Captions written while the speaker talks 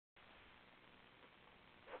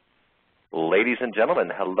Ladies and gentlemen,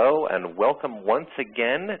 hello and welcome once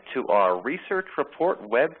again to our Research Report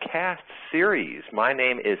Webcast series. My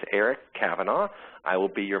name is Eric Cavanaugh. I will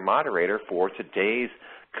be your moderator for today's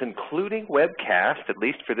concluding webcast, at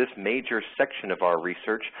least for this major section of our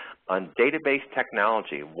research on database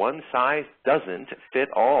technology. One size doesn't fit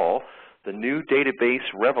all. The new database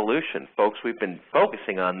revolution. Folks, we've been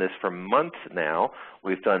focusing on this for months now.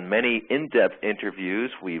 We've done many in-depth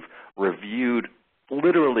interviews. We've reviewed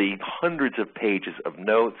literally hundreds of pages of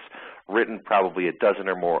notes, written probably a dozen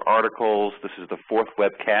or more articles. This is the fourth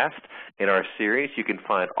webcast in our series. You can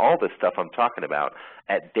find all this stuff I'm talking about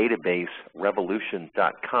at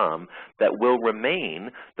databaserevolution.com that will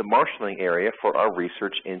remain the marshaling area for our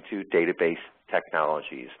research into database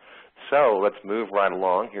technologies. So let's move right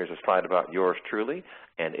along. Here's a slide about yours truly,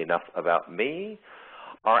 and enough about me.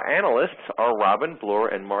 Our analysts are Robin, Bloor,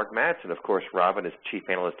 and Mark Madsen. Of course, Robin is Chief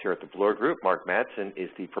Analyst here at the Bloor Group. Mark Madsen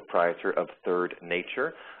is the proprietor of Third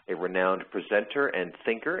Nature, a renowned presenter and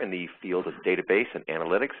thinker in the field of database and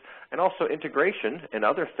analytics, and also integration and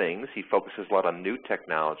other things. He focuses a lot on new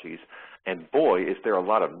technologies, and boy, is there a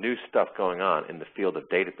lot of new stuff going on in the field of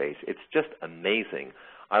database. It's just amazing.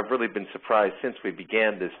 I've really been surprised since we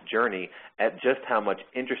began this journey at just how much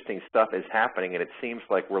interesting stuff is happening, and it seems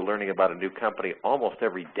like we're learning about a new company almost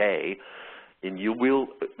every day. And you will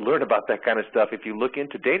learn about that kind of stuff if you look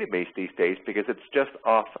into database these days, because it's just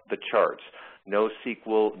off the charts.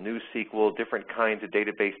 NoSQL, NewSQL, different kinds of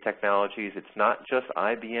database technologies. It's not just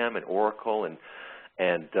IBM and Oracle and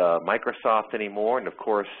Microsoft anymore. And of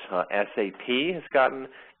course, SAP has gotten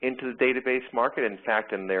into the database market. In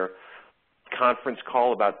fact, in their conference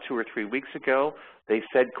call about 2 or 3 weeks ago, they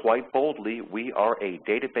said quite boldly, we are a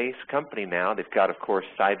database company now. They've got, of course,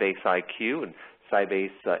 Sybase IQ and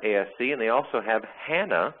Sybase ASC, and they also have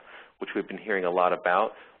HANA, which we've been hearing a lot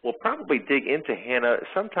about. We'll probably dig into HANA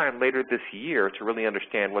sometime later this year to really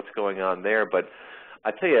understand what's going on there. But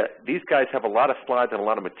I tell you, these guys have a lot of slides and a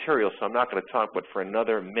lot of material, so I'm not going to talk but for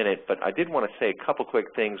another minute. But I did want to say a couple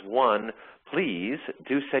quick things. One, please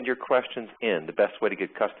do send your questions in. The best way to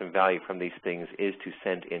get custom value from these things is to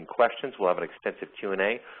send in questions. We'll have an extensive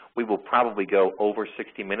Q&A. We will probably go over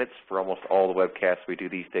 60 minutes for almost all the webcasts we do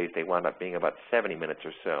these days. They wind up being about 70 minutes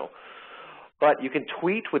or so. But you can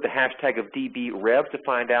tweet with the hashtag of DBRev to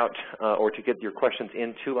find out or to get your questions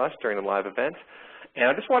in to us during the live event. And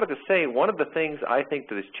I just wanted to say, one of the things I think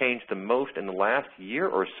that has changed the most in the last year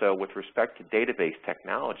or so with respect to database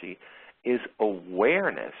technology is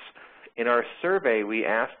awareness. In our survey, we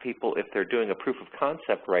asked people if they're doing a proof of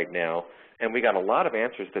concept right now, and we got a lot of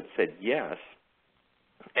answers that said yes.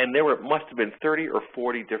 And there must have been 30 or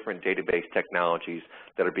 40 different database technologies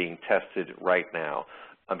that are being tested right now.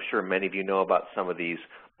 I'm sure many of you know about some of these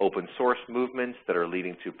open source movements that are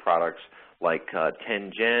leading to products like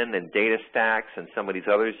 10gen and DataStax and some of these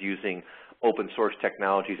others using open source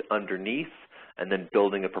technologies underneath and then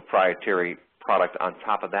building a proprietary product on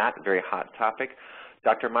top of that, a very hot topic.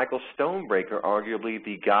 Dr. Michael Stonebreaker, arguably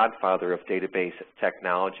the godfather of database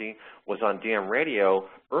technology, was on DM Radio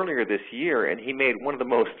earlier this year, and he made one of the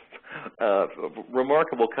most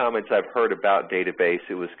remarkable comments I've heard about database.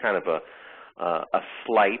 It was kind of a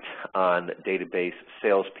slight on database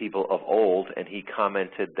salespeople of old, and he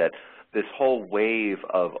commented that this whole wave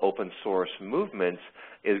of open source movements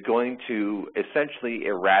is going to essentially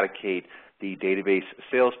eradicate the database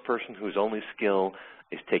salesperson whose only skill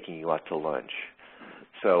is taking you out to lunch.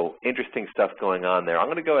 So interesting stuff going on there. I'm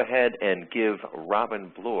going to go ahead and give Robin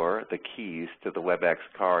Bloor the keys to the WebEx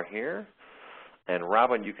car here. And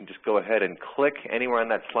Robin, you can just go ahead and click anywhere on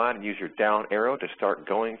that slide and use your down arrow to start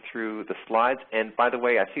going through the slides. And by the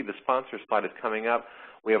way, I see the sponsor slide is coming up.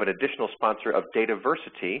 We have an additional sponsor of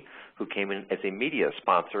Dataversity who came in as a media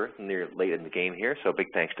sponsor late in the game here, so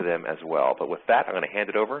big thanks to them as well. But with that, I'm going to hand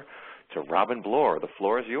it over to Robin Bloor. The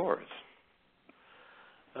floor is yours.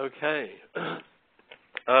 Okay.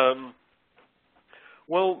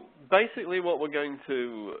 Well, basically what we're going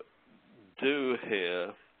to do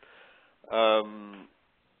here,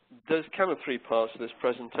 there's kind of 3 parts to this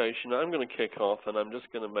presentation. I'm going to kick off, and I'm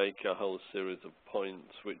just going to make a whole series of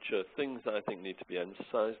points, which are things that I think need to be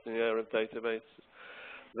emphasized in the area of databases.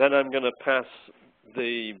 Then I'm going to pass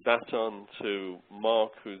the baton to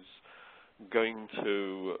Mark, who's going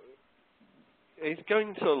to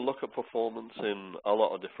look at performance in a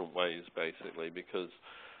lot of different ways, basically, because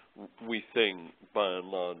we think, by and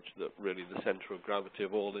large, that really the center of gravity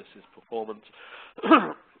of all this is performance.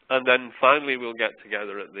 And then finally, we'll get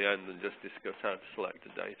together at the end and just discuss how to select a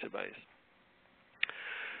database.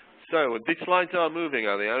 So these slides are moving,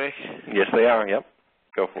 are they, Eric? Yes, they are. Yep.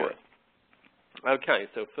 Go for it. Okay,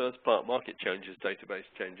 so first part, market changes, database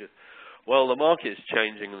changes. Well, the market is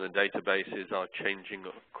changing and the databases are changing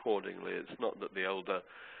accordingly. It's not that the older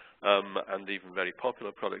and even very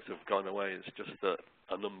popular products have gone away. It's just that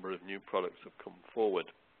a number of new products have come forward.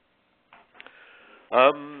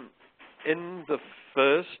 In the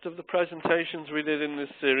first of the presentations we did in this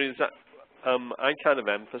series, I kind of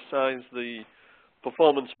emphasized the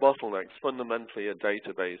performance bottlenecks. Fundamentally, a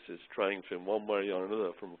database is trying to, in one way or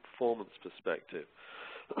another, from a performance perspective,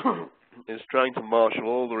 is trying to marshal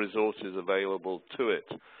all the resources available to it.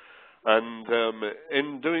 And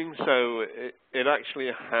in doing so, it actually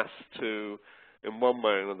has to, in one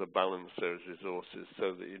way or another, balance those resources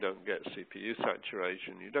so that you don't get CPU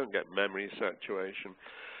saturation, you don't get memory saturation,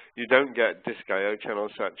 you don't get disk I/O channel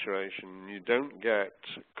saturation, you don't get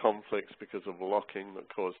conflicts because of locking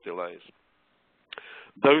that cause delays.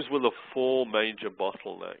 Those were the four major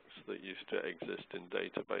bottlenecks that used to exist in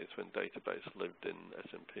database when database lived in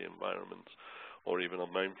SMP environments or even on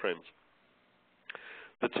mainframes.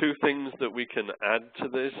 The two things that we can add to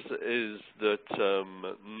this is that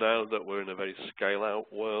now that we're in a very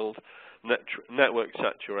scale-out world, network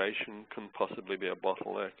saturation can possibly be a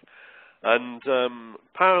bottleneck. And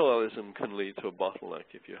parallelism can lead to a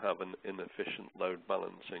bottleneck if you have an inefficient load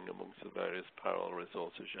balancing amongst the various parallel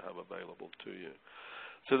resources you have available to you.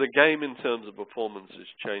 So the game in terms of performance has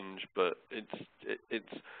changed, but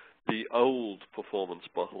it's the old performance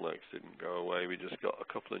bottlenecks didn't go away. We just got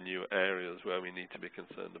a couple of new areas where we need to be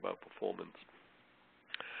concerned about performance.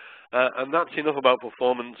 And that's enough about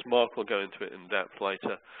performance. Mark will go into it in depth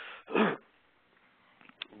later.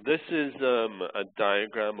 This is a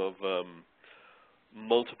diagram of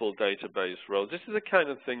multiple database roles. This is the kind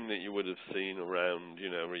of thing that you would have seen around,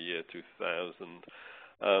 a year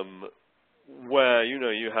 2000, where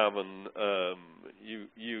you have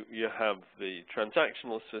you have the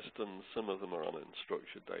transactional systems. Some of them are on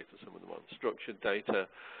unstructured data, some of them on structured data.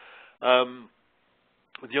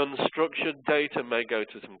 The unstructured data may go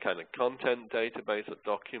to some kind of content database, a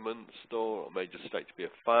document store, or may just state to be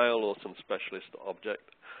a file or some specialist object.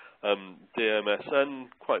 DMS, and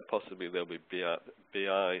quite possibly there'll be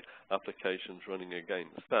BI applications running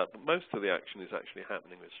against that. But most of the action is actually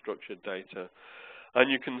happening with structured data. And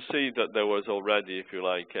you can see that there was already, if you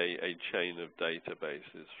like, a chain of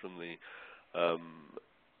databases from the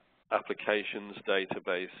applications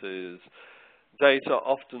databases, data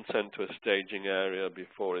often sent to a staging area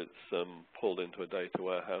before it's pulled into a data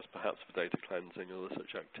warehouse, perhaps for data cleansing or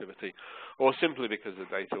such activity, or simply because the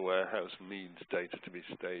data warehouse needs data to be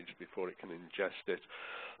staged before it can ingest it.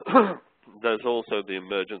 There's also the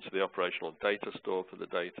emergence of the operational data store for the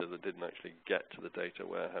data that didn't actually get to the data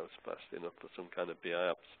warehouse fast enough for some kind of BI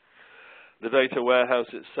apps. The data warehouse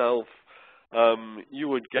itself, you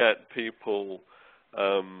would get people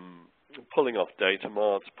pulling off data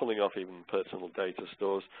marts, pulling off even personal data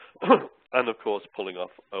stores, and of course pulling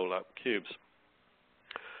off OLAP cubes.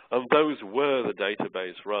 And those were the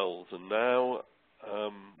database roles, and now,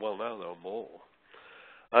 well, now there are more.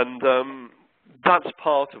 And that's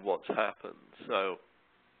part of what's happened. So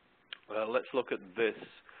let's look at this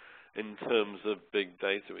in terms of big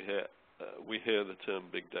data. We hear the term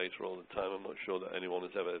big data all the time. I'm not sure that anyone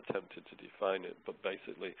has ever attempted to define it, but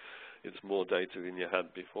basically it's more data than you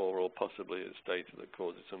had before, or possibly it's data that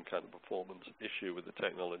causes some kind of performance issue with the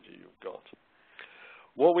technology you've got.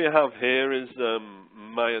 What we have here is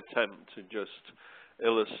my attempt to just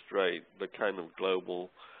illustrate the kind of global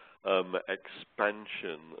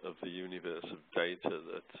expansion of the universe of data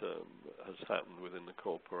that has happened within the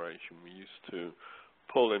corporation. We used to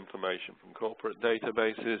pull information from corporate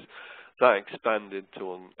databases. That expanded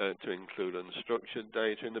to include unstructured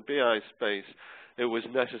data. In the BI space, it was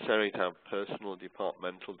necessary to have personal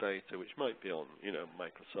departmental data, which might be on,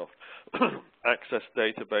 Microsoft Access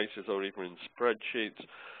databases or even in spreadsheets.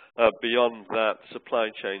 Beyond that, supply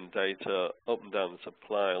chain data up and down the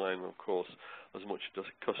supply line, of course, as much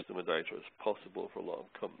customer data as possible for a lot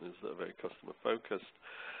of companies that are very customer focused.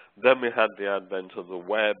 Then we had the advent of the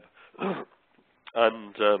web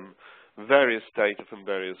and various data from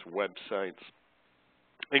various websites,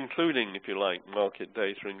 including, if you like, market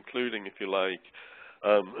data, including, if you like,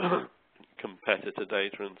 competitor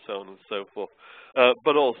data and so on and so forth,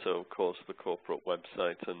 but also, of course, the corporate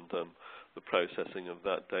website and the processing of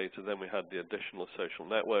that data. Then we had the additional social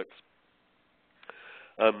networks.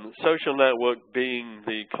 Social network being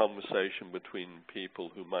the conversation between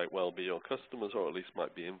people who might well be your customers, or at least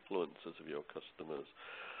might be influencers of your customers.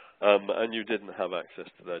 And you didn't have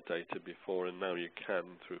access to their data before, and now you can,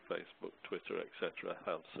 through Facebook, Twitter, etc.,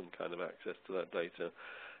 have some kind of access to that data,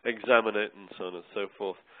 examine it, and so on and so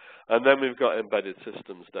forth. And then we've got embedded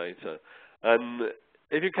systems data. And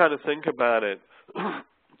if you kind of think about it,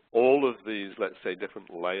 all of these, let's say,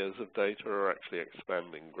 different layers of data are actually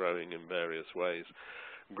expanding, growing in various ways,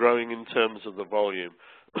 growing in terms of the volume.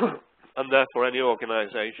 And therefore, any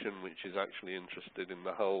organization which is actually interested in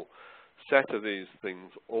the whole set of these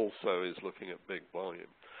things also is looking at big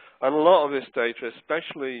volume. And a lot of this data,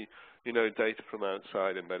 especially, you know, data from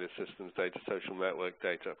outside embedded systems, data, social network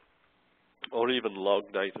data, or even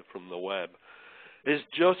log data from the web, is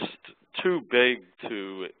just too big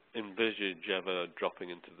to envisage ever dropping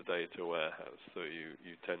into the data warehouse. So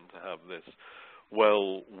you tend to have this,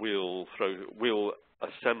 well, we'll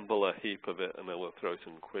assemble a heap of it and then we'll throw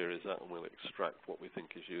some queries out and we'll extract what we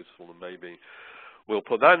think is useful, and maybe we'll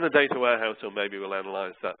put that in the data warehouse, or maybe we'll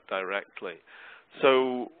analyze that directly.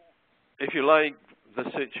 So if you like, the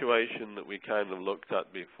situation that we kind of looked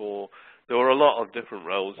at before, there were a lot of different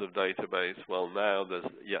roles of database. Well, now there's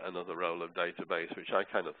yet another role of database, which I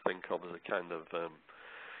kind of think of as a kind of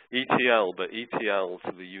ETL, but ETL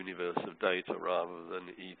to the universe of data rather than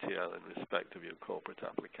ETL in respect of your corporate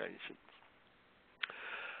applications.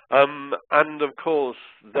 And of course,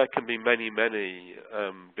 there can be many, many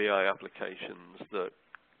BI applications that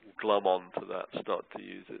glom onto that, start to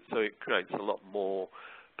use it. So it creates a lot more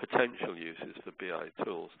potential uses for BI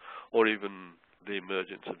tools, or even the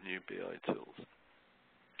emergence of new BI tools.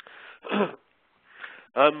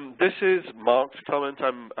 This is Mark's comment.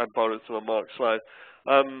 I borrowed some of Mark's slides.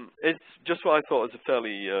 It's just what I thought was a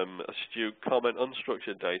fairly astute comment.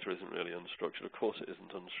 Unstructured data isn't really unstructured. Of course it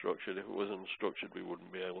isn't unstructured. If it was unstructured, we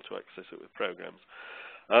wouldn't be able to access it with programs.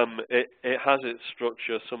 It has its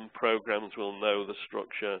structure. Some programs will know the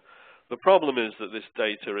structure. The problem is that this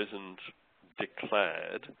data isn't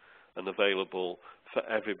declared and available for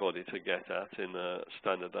everybody to get at in a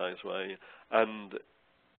standardized way, and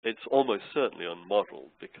it's almost certainly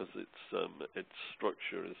unmodeled because its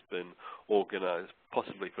structure has been organized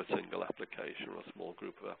possibly for a single application or a small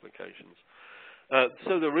group of applications.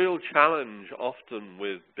 So the real challenge often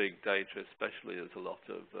with big data, especially as a lot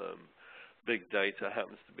of big data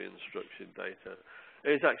happens to be unstructured data,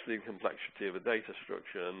 is actually the complexity of a data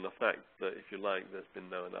structure and the fact that, if you like, there's been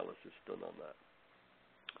no analysis done on that.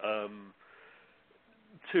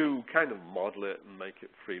 To kind of model it and make it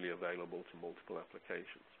freely available to multiple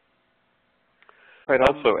applications. I'd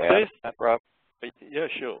also add that, Rob. Yeah,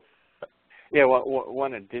 sure. Yeah, well,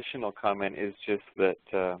 one additional comment is just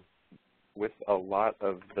that with a lot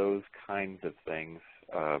of those kinds of things,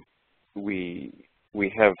 we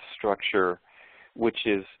have structure which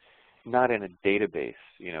is not in a database.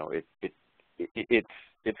 You know,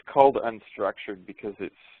 it's called unstructured because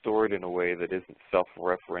it's stored in a way that isn't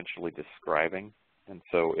self-referentially describing, and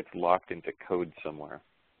so it's locked into code somewhere.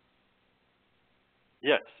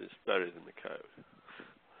 Yes, it's buried in the code.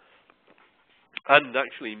 And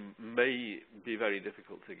actually may be very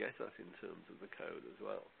difficult to get at in terms of the code as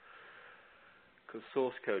well, because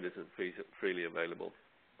source code isn't freely available.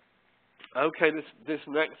 Okay, this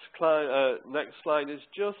next slide is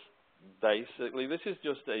just basically, this is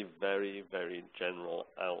just a very, very general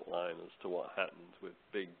outline as to what happens with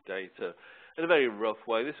big data in a very rough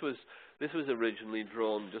way. This was originally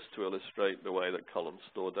drawn just to illustrate the way that column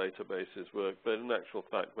store databases work, but in actual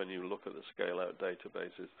fact, when you look at the scale-out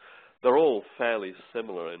databases, they're all fairly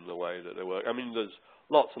similar in the way that they work. I mean, there's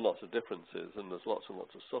lots and lots of differences, and there's lots and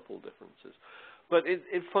lots of subtle differences. But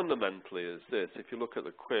it fundamentally is this. If you look at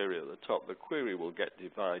the query at the top, the query will get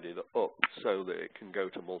divided up so that it can go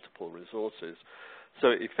to multiple resources. So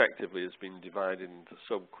it effectively has been divided into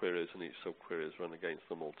sub-queries, and each sub-query is run against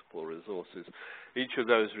the multiple resources. Each of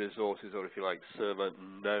those resources, or if you like, server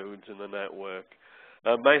nodes in the network,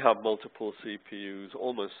 may have multiple CPUs,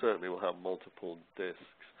 almost certainly will have multiple disks.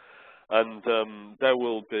 And there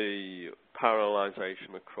will be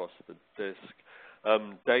parallelization across the disk.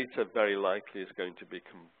 Data very likely is going to be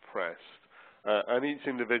compressed. And each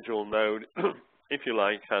individual node, if you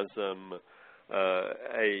like, has a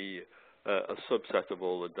subset of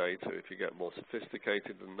all the data. If you get more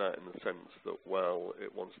sophisticated than that, in the sense that, well,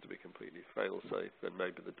 it wants to be completely fail-safe, then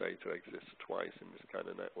maybe the data exists twice in this kind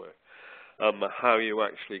of network. How you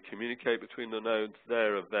actually communicate between the nodes,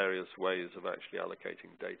 there are various ways of actually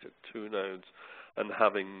allocating data to nodes, and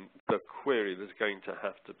having the query, there's going to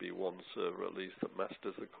have to be one server at least that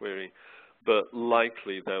masters the query, but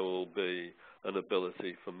likely there will be an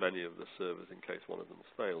ability for many of the servers, in case one of them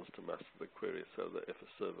fails, to master the query, so that if a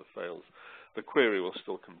server fails, the query will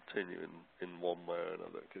still continue in one way or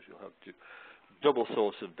another, because you'll have double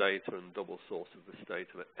source of data and double source of the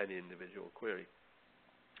state of any individual query.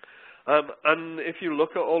 And if you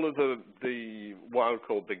look at all of the what I would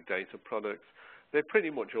call big data products, they pretty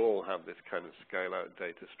much all have this kind of scale-out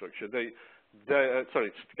data structure.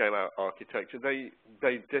 sorry, scale-out architecture. They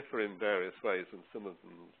differ in various ways, and some of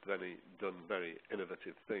them done very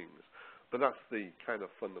innovative things. But that's the kind of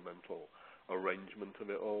fundamental arrangement of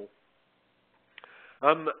it all.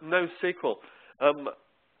 NoSQL.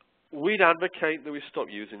 We'd advocate that we stop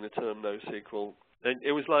using the term NoSQL.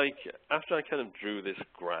 It was like, after I kind of drew this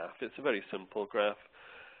graph, it's a very simple graph,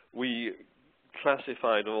 we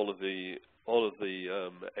classified all of the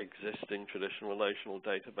existing traditional relational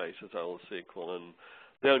databases as old SQL, and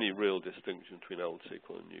the only real distinction between old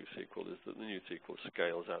SQL and new SQL is that the new SQL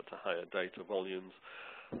scales out to higher data volumes.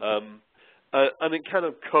 And it kind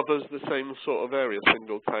of covers the same sort of area: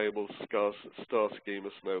 single tables, star schema,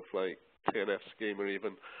 Snowflake, TNF schema,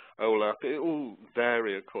 even OLAP. It all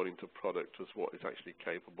vary according to product as what it's actually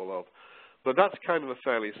capable of. But that's kind of a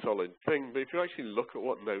fairly solid thing. But if you actually look at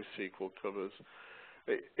what NoSQL covers,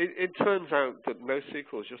 it turns out that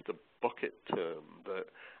NoSQL is just a bucket term, that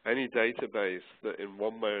any database that in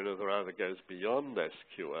one way or another either goes beyond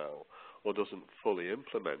SQL or doesn't fully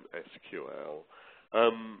implement SQL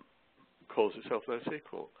calls itself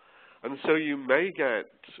NoSQL. And so you may get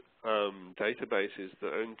databases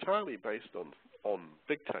that are entirely based on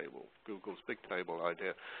Bigtable, Google's Bigtable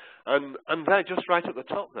idea, and they're just right at the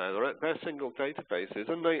top there. They're single databases,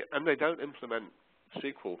 and they don't implement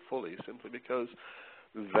SQL fully simply because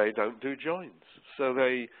they don't do joins. So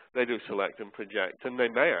they do select and project, and they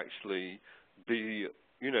may actually be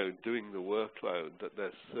doing the workload that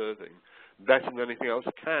they're serving better than anything else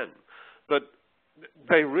can, but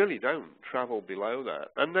they really don't travel below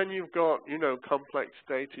that. And then you've got complex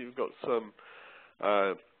data. You've got some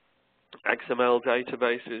XML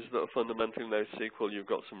databases that are fundamentally NoSQL. You've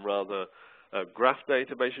got some rather graph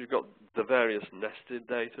databases. You've got the various nested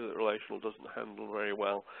data that relational doesn't handle very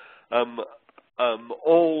well.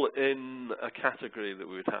 All in a category that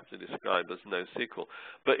we would have to describe as NoSQL.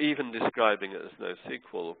 But even describing it as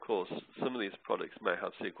NoSQL, of course, some of these products may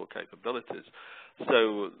have SQL capabilities.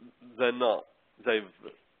 So they're not. They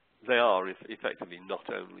are effectively not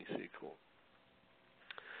only SQL.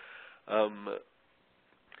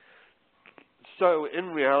 So in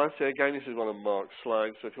reality, again, this is one of Mark's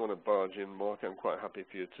slides, so if you want to barge in, Mark, I'm quite happy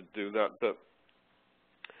for you to do that. But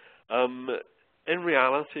in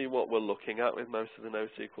reality, what we're looking at with most of the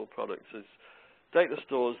NoSQL products is data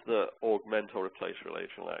stores that augment or replace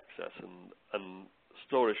relational access, and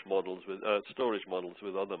storage models with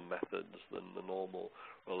other methods than the normal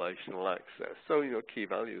relational access. So key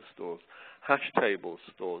value stores, hash table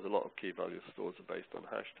stores. A lot of key value stores are based on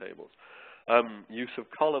hash tables. Use of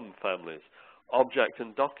column families, object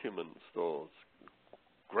and document stores,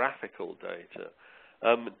 graphical data,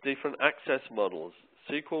 different access models.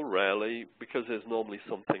 SQL rarely, because there's normally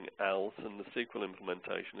something else, and the SQL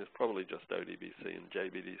implementation is probably just ODBC and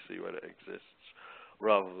JBDC where it exists,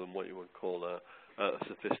 rather than what you would call a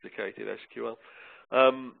sophisticated SQL.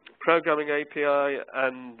 Programming API,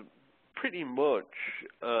 and pretty much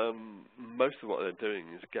most of what they're doing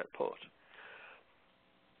is get put.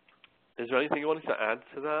 Is there anything you wanted to add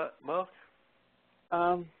to that, Mark?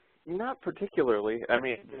 Not particularly. I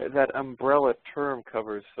mean, that umbrella term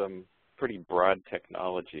covers some pretty broad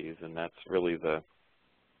technologies, and that's really the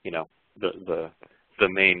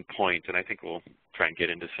main point. And I think we'll try and get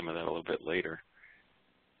into some of that a little bit later.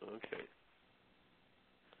 Okay.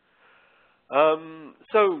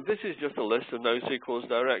 So this is just a list of NoSQL's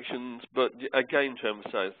directions, but again, to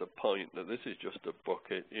emphasize the point that this is just a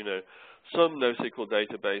bucket. Some NoSQL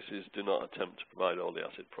databases do not attempt to provide all the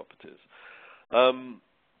ACID properties.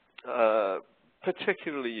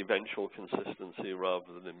 Particularly eventual consistency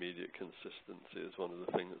rather than immediate consistency is one of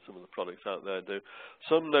the things that some of the products out there do.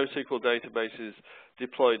 Some NoSQL databases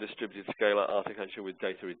deploy distributed scale-out architecture with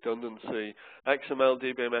data redundancy. XML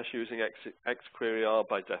DBMS using XQuery are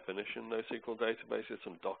by definition NoSQL databases.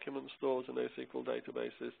 Some document stores are NoSQL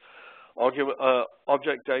databases.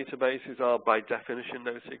 Object databases are by definition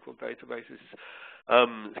NoSQL databases.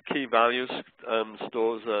 Key values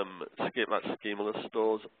stores, like schemaless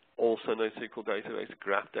stores, also NoSQL database.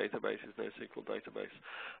 Graph database is NoSQL database.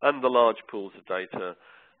 And the large pools of data,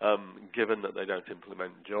 given that they don't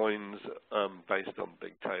implement joins based on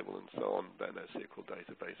Bigtable and so on, they're NoSQL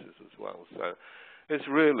databases as well. So it's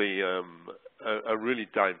really a really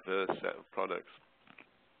diverse set of products.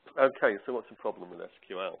 Okay, so what's the problem with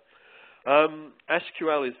SQL?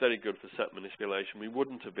 SQL is very good for set manipulation. We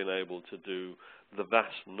wouldn't have been able to do the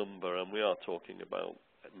vast number, and we are talking about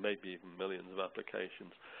maybe even millions of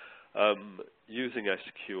applications, using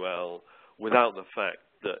SQL without the fact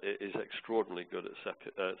that it is extraordinarily good at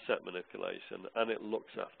set manipulation, and it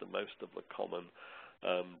looks after most of the common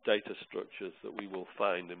data structures that we will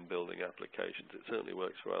find in building applications. It certainly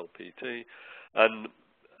works for LPT. And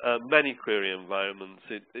many query environments,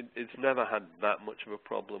 it's never had that much of a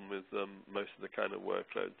problem with most of the kind of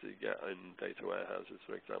workloads that you get in data warehouses,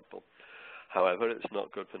 for example. However, it's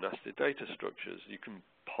not good for nested data structures. You can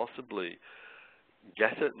possibly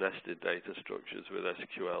get at nested data structures with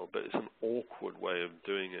SQL, but it's an awkward way of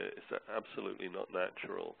doing it. It's absolutely not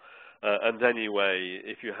natural. And anyway,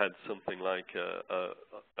 if you had something like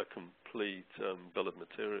a complete bill of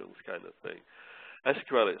materials kind of thing,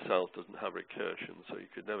 SQL itself doesn't have recursion, so you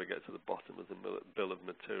could never get to the bottom of the bill of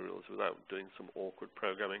materials without doing some awkward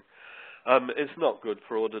programming. It's not good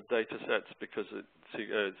for ordered data sets because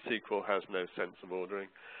SQL has no sense of ordering.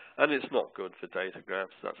 And it's not good for data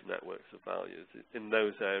graphs, that's networks of values. In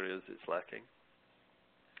those areas, it's lacking.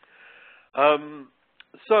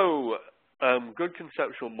 Good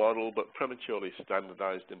conceptual model, but prematurely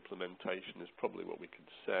standardized implementation is probably what we could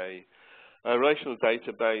say. A relational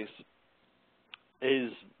database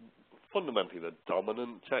is fundamentally the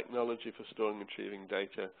dominant technology for storing and retrieving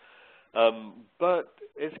data. But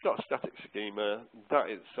it's got static schema, that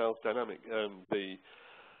itself, dynamic, the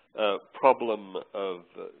problem of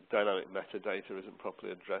dynamic metadata isn't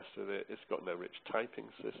properly addressed with it. It's got no rich typing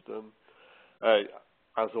system.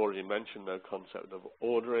 As already mentioned, no concept of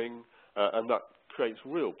ordering, and that creates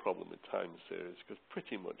real problem with time series, because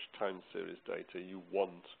pretty much time series data, you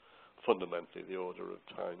want fundamentally the order of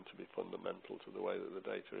time to be fundamental to the way that the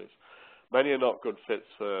data is. Many are not good fits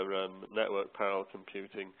for network parallel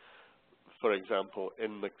computing, for example,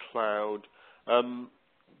 in the cloud.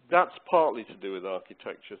 That's partly to do with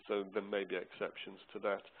architecture, so there may be exceptions to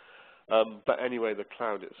that. But anyway, the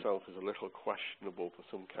cloud itself is a little questionable for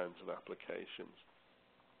some kinds of applications.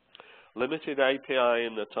 Limited API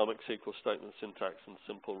in atomic SQL statement syntax and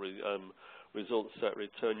simple result set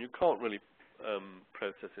return. You can't really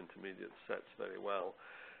process intermediate sets very well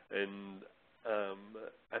in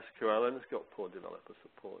SQL, and it's got poor developer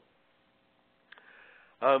support.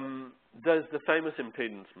 There's the famous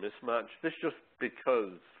impedance mismatch. This just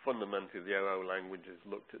because fundamentally the OO languages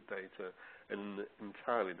looked at data in an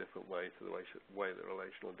entirely different way to the way the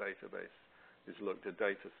relational database is looked at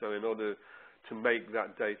data. So in order to make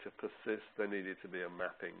that data persist, there needed to be a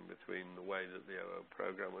mapping between the way that the OO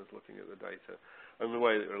program was looking at the data and the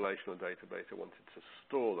way that the relational database wanted to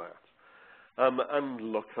store that.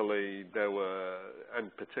 And luckily, there were,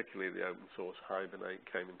 and particularly the open source Hibernate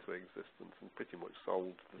came into existence and pretty much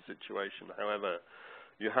solved the situation. However,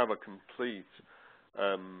 you have a complete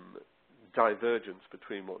divergence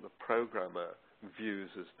between what the programmer views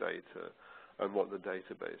as data and what the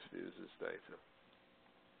database views as data.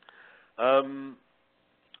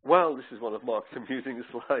 Well, this is one of Mark's amusing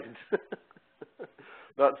slides.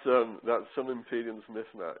 That's some impedance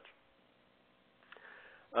mismatch.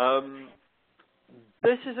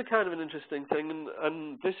 This is a kind of an interesting thing,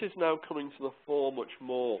 and this is now coming to the fore much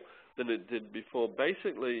more than it did before.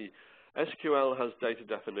 Basically, SQL has data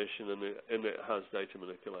definition, and it has data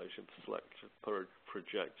manipulation, select,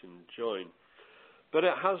 project, and join. But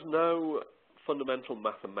it has no fundamental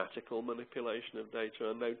mathematical manipulation of data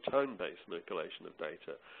and no time-based manipulation of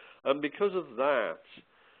data. And because of that,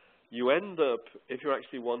 you end up, if you're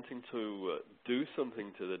actually wanting to do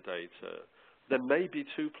something to the data, there may be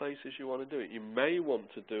two places you want to do it. You may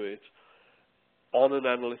want to do it on an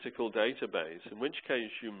analytical database, in which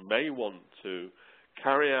case you may want to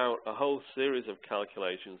carry out a whole series of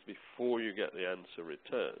calculations before you get the answer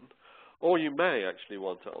returned, or you may actually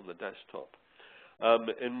want it on the desktop,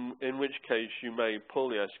 in which case you may pull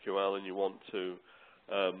the SQL and you want to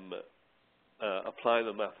apply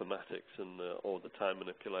the mathematics and or the time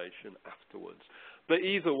manipulation afterwards. But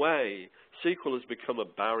either way, SQL has become a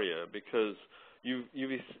barrier because you've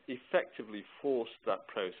effectively forced that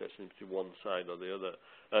process into one side or the other,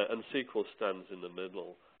 and SQL stands in the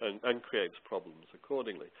middle and creates problems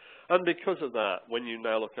accordingly. And because of that, when you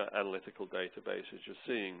now look at analytical databases, you're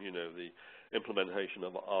seeing, you know, the implementation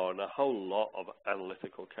of R and a whole lot of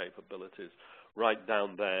analytical capabilities right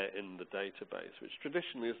down there in the database, which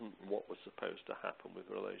traditionally isn't what was supposed to happen with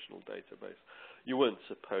relational database. You weren't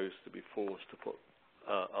supposed to be forced to put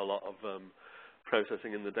a lot of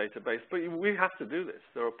processing in the database, but we have to do this.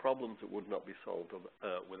 There are problems that would not be solved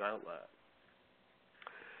without that.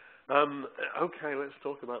 Okay, let's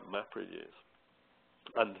talk about MapReduce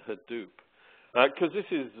and Hadoop, because this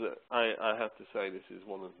is, I have to say, this is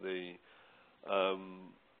one of the,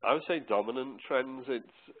 I would say, dominant trends.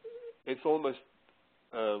 It's almost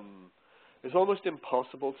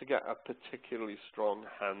impossible to get a particularly strong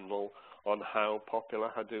handle on how popular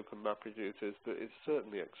Hadoop and MapReduce is, but it's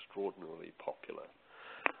certainly extraordinarily popular.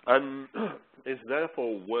 and is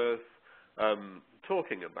therefore worth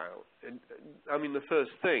talking about. I mean, the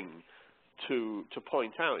first thing to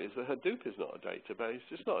point out is that Hadoop is not a database.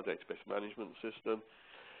 It's not a database management system.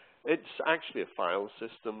 It's actually a file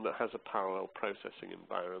system that has a parallel processing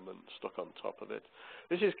environment stuck on top of it.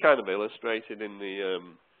 This is kind of illustrated in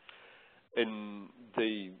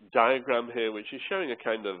the diagram here, which is showing a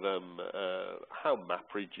kind of how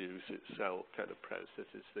MapReduce itself kind of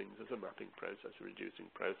processes things as a mapping process, a reducing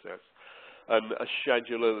process, and a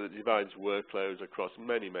scheduler that divides workloads across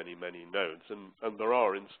many, many, many nodes. And there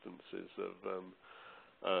are instances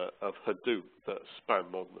of Hadoop that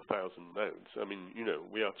span more than 1,000 nodes. I mean, you know,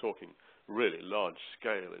 we are talking really large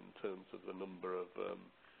scale in terms of the number of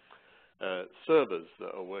servers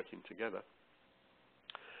that are working together.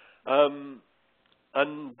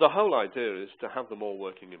 And the whole idea is to have them all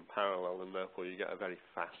working in parallel, and therefore you get a very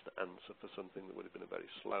fast answer for something that would have been a very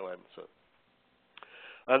slow answer.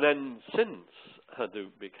 And then since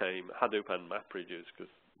Hadoop became Hadoop and MapReduce,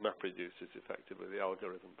 because MapReduce is effectively the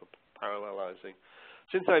algorithm for parallelizing,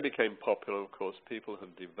 since they became popular, of course, people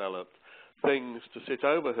have developed things to sit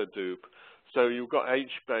over Hadoop. So you've got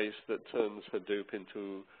HBase that turns Hadoop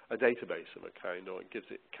into a database of a kind, or it gives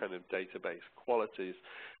it kind of database qualities.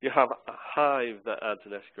 You have a Hive that adds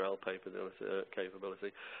an SQL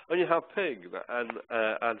capability, and you have Pig that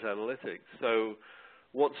adds analytics. So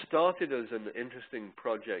what started as an interesting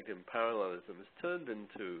project in parallelism has turned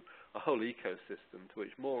into a whole ecosystem to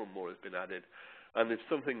which more and more has been added. And if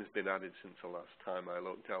something's been added since the last time I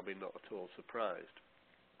looked, I'll be not at all surprised.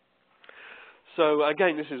 So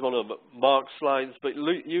again, this is one of Mark's slides, but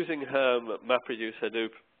using MapReduce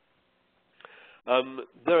Hadoop,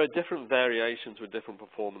 there are different variations with different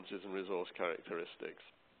performances and resource characteristics.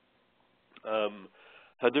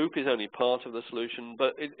 Hadoop is only part of the solution,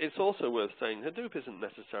 but it's also worth saying Hadoop isn't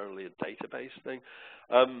necessarily a database thing.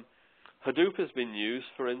 Hadoop has been used,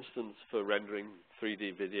 for instance, for rendering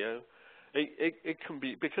 3D video. It can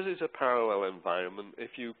be, because it's a parallel environment,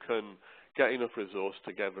 if you can get enough resource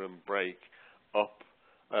together and break up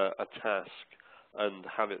a task and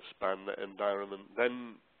have it span the environment,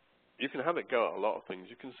 then you can have it go at a lot of things.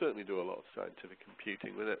 You can certainly do a lot of scientific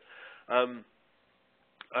computing with it.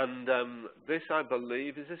 This, I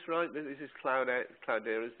believe, is this right? This is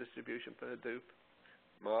Cloudera's distribution for Hadoop.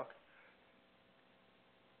 Mark?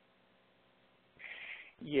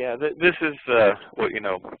 Yeah, this is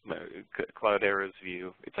Cloudera's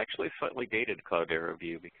view. It's actually a slightly dated Cloudera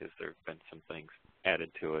view because there have been some things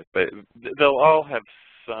added to it, but they'll all have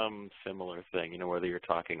some similar thing. You know, whether you're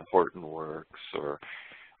talking Hortonworks or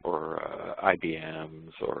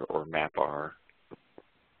IBM's or MapR.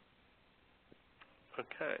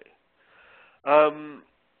 Okay.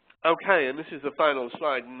 Okay, and this is the final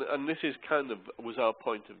slide, and this is kind of was our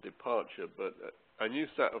point of departure, but a new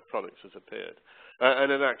set of products has appeared.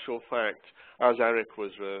 And in actual fact, as Eric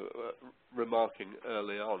was remarking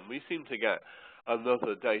early on, we seem to get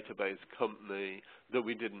another database company that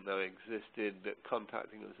we didn't know existed that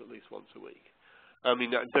contacting us at least once a week. I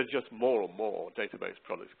mean, there's just more and more database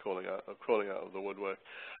products crawling out of the woodwork.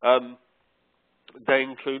 They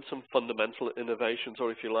include some fundamental innovations,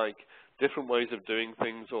 or if you like, different ways of doing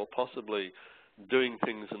things, or possibly doing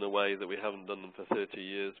things in a way that we haven't done them for 30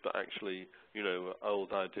 years, but actually, you know,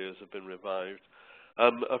 old ideas have been revived.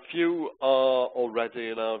 A few are already,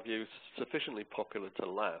 in our view, sufficiently popular to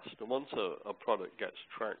last. And once a product gets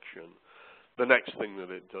traction, the next thing that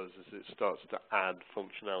it does is it starts to add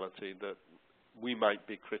functionality that we might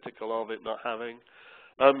be critical of it not having.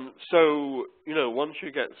 So, you know, once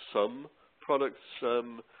you get some products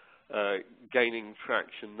gaining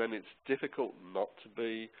traction, then it's difficult not to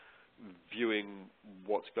be viewing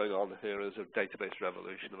what's going on here as a database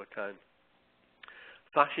revolution of a kind.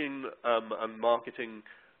 Fashion and marketing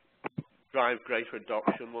drive greater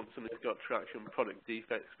adoption once something's got traction, product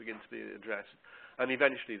defects begin to be addressed, and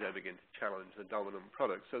eventually they begin to challenge the dominant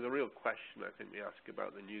product. So the real question I think we ask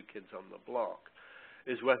about the new kids on the block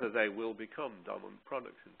is whether they will become dominant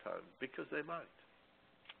products in time, because they might.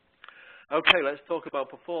 Okay, let's talk about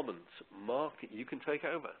performance. Mark, you can take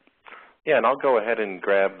over. Yeah, and I'll go ahead and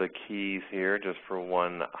grab the keys here just for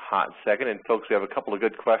one hot second. And folks, we have a couple of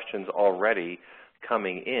good questions already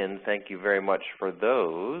coming in. Thank you very much for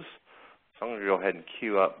those. So I'm going to go ahead and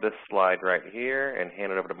queue up this slide right here and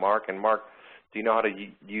hand it over to Mark. And Mark, do you know how to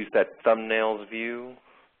use that thumbnails view?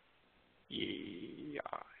 Yeah,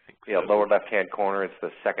 I think so. Yeah, lower left-hand corner. It's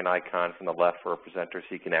the second icon from the left for a presenter,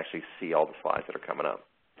 so you can actually see all the slides that are coming up.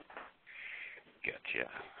 Gotcha.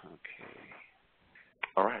 Okay.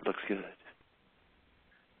 All right, looks good.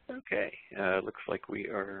 Okay, looks like we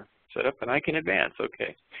are set up and I can advance.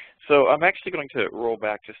 Okay, so I'm actually going to roll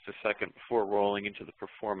back just a second before rolling into the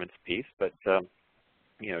performance piece, but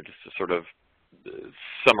you know, just to sort of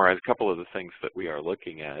summarize a couple of the things that we are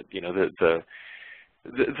looking at. You know,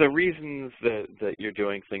 the reasons that you're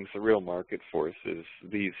doing things, the real market forces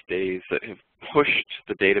these days that have pushed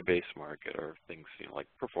the database market are things, you know, like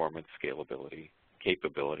performance, scalability,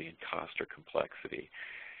 capability, and cost or complexity.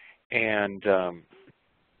 And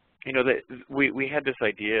you know, we had this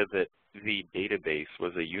idea that the database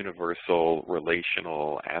was a universal,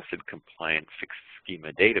 relational, ACID-compliant, fixed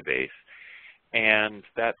schema database, and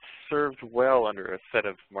that served well under a set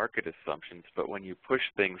of market assumptions. But when you push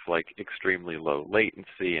things like extremely low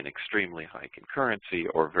latency and extremely high concurrency,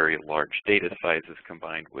 or very large data sizes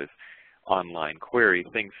combined with online query,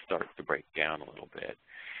 things start to break down a little bit.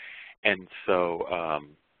 And so,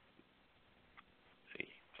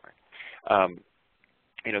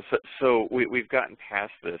 you know, so we've gotten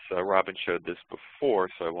past this. Robin showed this before,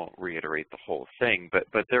 so I won't reiterate the whole thing. But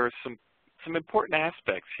there are some important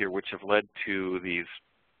aspects here which have led to these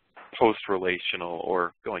post-relational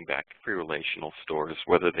or going back pre-relational stores,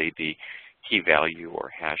 whether they be key value or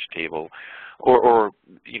hash table, or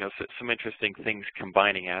you know, some interesting things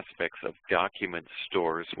combining aspects of document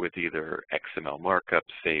stores with either XML markup,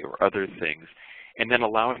 say, or other things, and then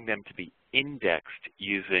allowing them to be indexed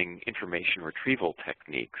using information retrieval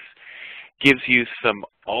techniques gives you some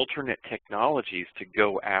alternate technologies to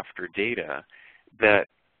go after data that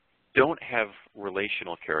don't have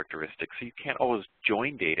relational characteristics. So you can't always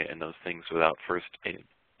join data in those things without first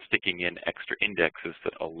sticking in extra indexes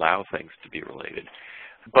that allow things to be related.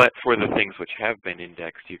 But for the things which have been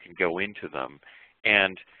indexed, you can go into them,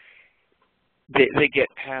 and they get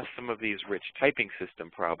past some of these rich typing system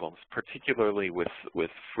problems, particularly with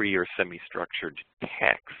free or semi-structured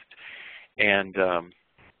text. And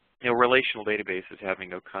you know, relational databases having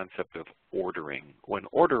no concept of ordering. When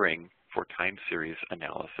ordering for time series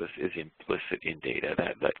analysis is implicit in data,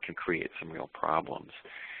 that can create some real problems.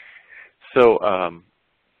 So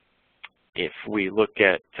if we look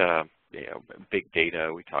at you know, big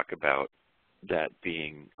data, we talk about that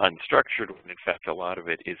being unstructured, when in fact a lot of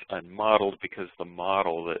it is unmodeled, because the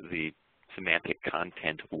model, the semantic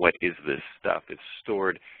content, what is this stuff, is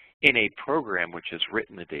stored in a program which has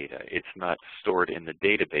written the data. It's not stored in the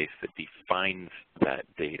database that defines that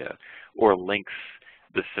data or links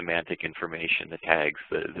the semantic information, the tags,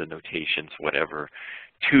 the notations, whatever,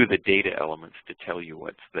 to the data elements to tell you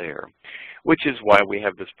what's there, which is why we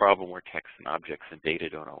have this problem where text and objects and data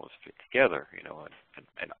don't always fit together. You know,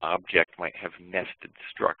 an object might have nested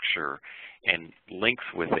structure and links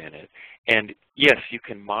within it. And yes, you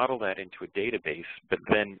can model that into a database, but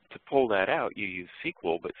then to pull that out, you use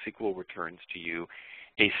SQL, but SQL returns to you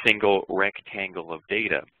a single rectangle of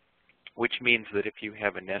data, which means that if you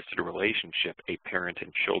have a nested relationship, a parent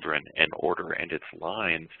and children, an order and its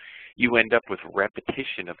lines, you end up with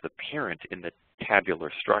repetition of the parent in the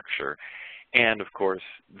tabular structure. And of course,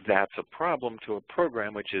 that's a problem to a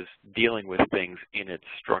program which is dealing with things in its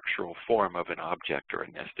structural form of an object or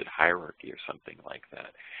a nested hierarchy or something like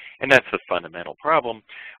that. And that's the fundamental problem,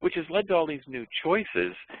 which has led to all these new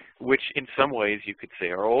choices, which in some ways you could say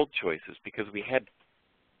are old choices, because we had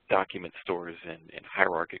document stores and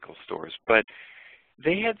hierarchical stores, but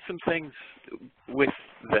they had some things with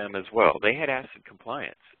them as well. They had ACID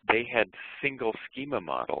compliance. They had single schema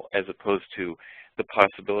model as opposed to the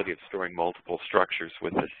possibility of storing multiple structures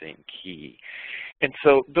with the same key. And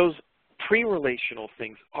so those pre-relational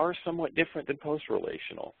things are somewhat different than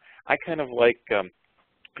post-relational. I kind of like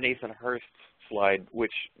Nathan Hurst's slide,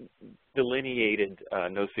 which delineated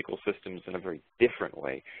NoSQL systems in a very different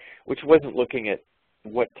way, which wasn't looking at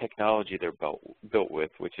what technology they're built with,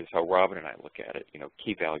 which is how Robin and I look at it, you know,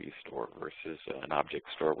 key value store versus an object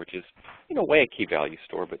store, which is in a way a key value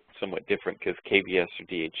store, but somewhat different because KVS or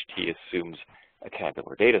DHT assumes a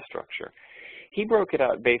tabular data structure. He broke it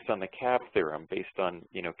out based on the CAP theorem, based on,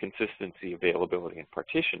 you know, consistency, availability, and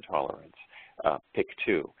partition tolerance, pick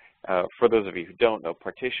two. For those of you who don't know,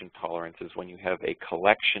 partition tolerance is when you have a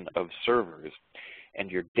collection of servers and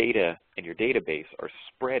your data and your database are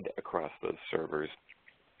spread across those servers.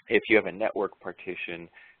 If you have a network partition,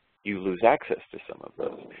 you lose access to some of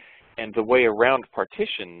those. And the way around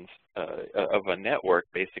partitions of a network,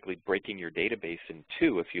 basically breaking your database in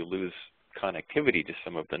two if you lose connectivity to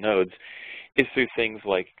some of the nodes, is through things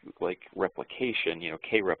like replication, you know,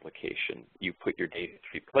 K-replication. You put your data in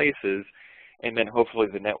three places, and then hopefully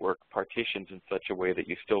the network partitions in such a way that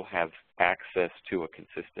you still have access to a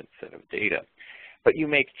consistent set of data. But you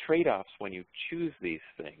make trade-offs when you choose these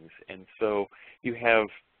things, and so you have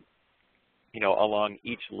along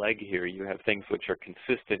each leg here, you have things which are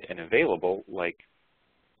consistent and available, like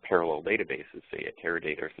parallel databases, say a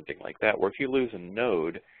Teradata or something like that, where if you lose a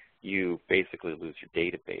node, you basically lose your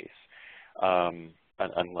database.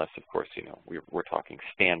 Unless, of course, we're talking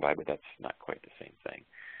standby, but that's not quite the same thing.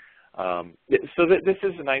 So this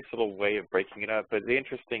is a nice little way of breaking it up, but the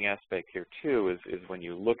interesting aspect here, too, is when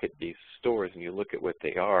you look at these stores and you look at what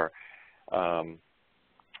they are, and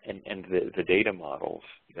the data models,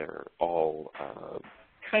 they're all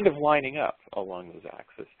kind of lining up along those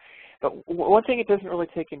axes. But one thing it doesn't really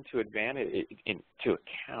take into account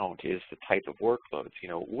is the type of workloads.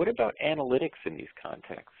 What about analytics in these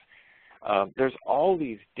contexts? There's all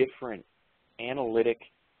these different analytic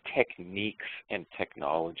techniques and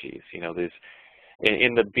technologies. There's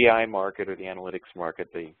in the BI market or the analytics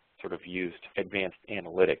market, they sort of used advanced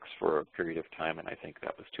analytics for a period of time, and I think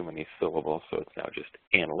that was too many syllables, so it's now just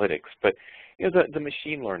analytics. But the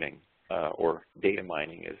machine learning or data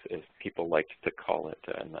mining, as people like to call it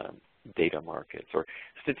in the data markets, or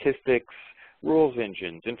statistics, rules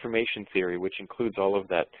engines, information theory, which includes all of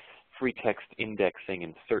that free text indexing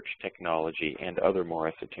and search technology and other more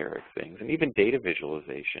esoteric things, and even data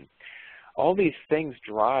visualization. All these things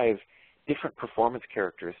drive different performance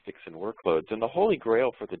characteristics and workloads, and the holy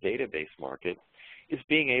grail for the database market is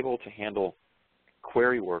being able to handle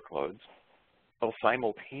query workloads while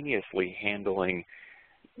simultaneously handling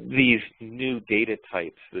these new data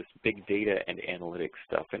types, this big data and analytics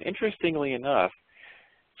stuff. And interestingly enough,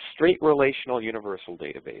 straight relational universal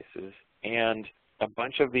databases and a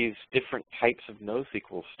bunch of these different types of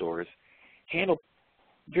NoSQL stores handle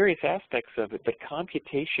various aspects of it, but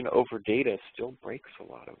computation over data still breaks a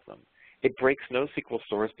lot of them. It breaks NoSQL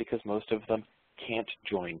stores because most of them can't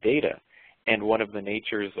join data. And one of the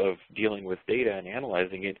natures of dealing with data and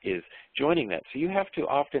analyzing it is joining that. So you have to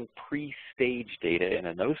often pre-stage data in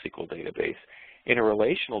a NoSQL database. In a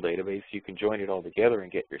relational database, you can join it all together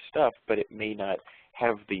and get your stuff, but it may not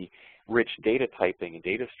have the rich data typing and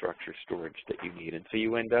data structure storage that you need. And so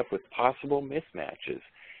you end up with possible mismatches.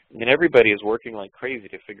 And everybody is working like crazy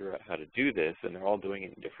to figure out how to do this, and they're all doing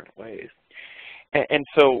it in different ways. And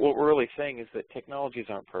so what we're really saying is that technologies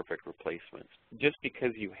aren't perfect replacements. Just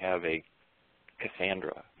because you have a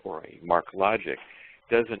Cassandra or a MarkLogic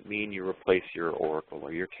doesn't mean you replace your Oracle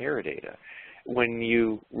or your Teradata. When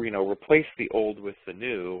you replace the old with the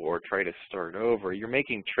new or try to start over, you're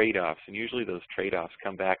making trade-offs, and usually those trade-offs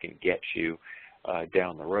come back and get you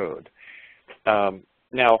down the road.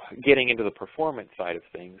 Now, getting into the performance side of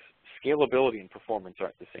things, scalability and performance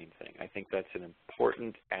aren't the same thing. I think that's an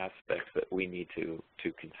important aspect that we need to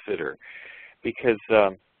consider, because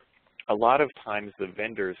a lot of times the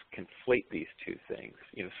vendors conflate these two things.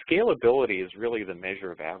 Scalability is really the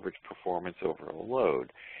measure of average performance over a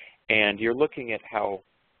load, and you're looking at how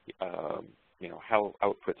how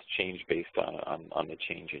outputs change based on the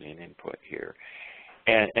change in input here,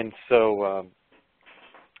 and so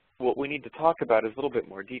what we need to talk about is a little bit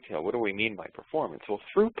more detail. What do we mean by performance? Well,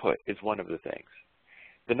 throughput is one of the things.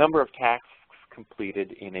 The number of tasks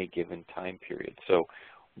completed in a given time period. So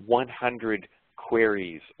 100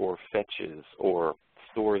 queries or fetches or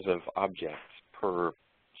stores of objects per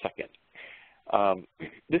second.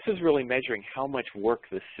 This is really measuring how much work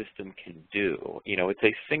the system can do. It's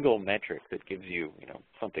a single metric that gives you,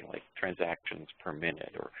 something like transactions per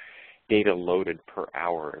minute or data loaded per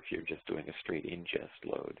hour if you're just doing a straight ingest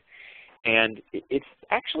load. And it's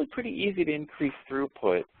actually pretty easy to increase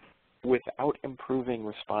throughput without improving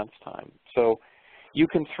response time. So you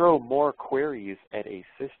can throw more queries at a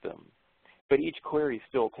system, but each query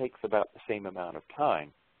still takes about the same amount of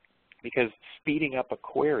time, because speeding up a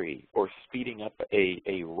query or speeding up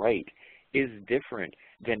a write is different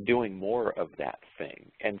than doing more of that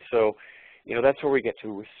thing. And so that's where we get to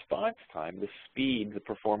response time, the speed, the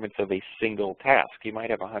performance of a single task. You might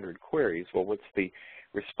have 100 queries. Well, what's the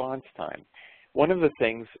response time? One of the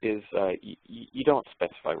things is you don't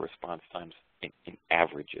specify response times in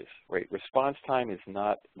averages, right? Response time is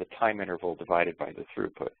not the time interval divided by the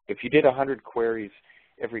throughput. If you did 100 queries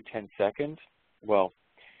every 10 seconds, well,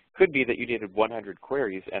 could be that you did 100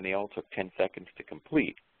 queries and they all took 10 seconds to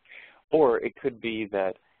complete. Or it could be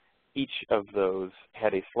that each of those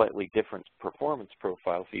had a slightly different performance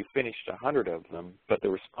profile, so you finished 100 of them, but the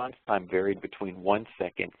response time varied between 1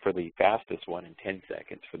 second for the fastest one and 10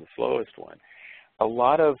 seconds for the slowest one. A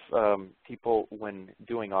lot of people, when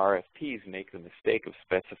doing RFPs, make the mistake of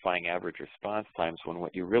specifying average response times, when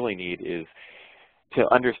what you really need is to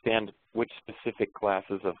understand which specific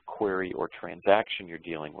classes of query or transaction you're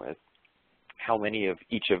dealing with, how many of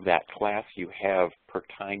each of that class you have per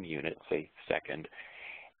time unit, say second,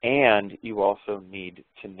 And you also need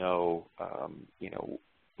to know,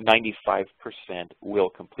 95% will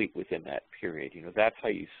complete within that period. That's how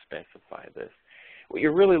you specify this. What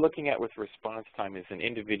you're really looking at with response time is an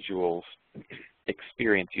individual's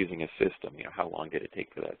experience using a system. How long did it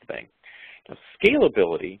take for that thing? Now,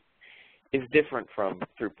 scalability is different from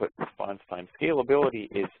throughput response time. Scalability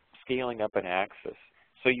is scaling up an axis.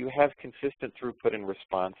 So you have consistent throughput and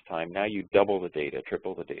response time. Now you double the data,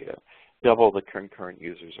 triple the data, double the concurrent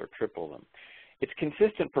users or triple them. It's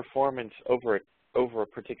consistent performance over a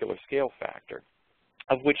particular scale factor,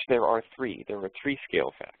 of which there are three. There are three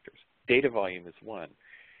scale factors. Data volume is one.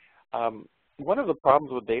 One of the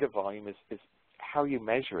problems with data volume is how you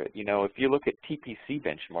measure it. If you look at TPC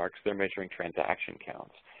benchmarks, they're measuring transaction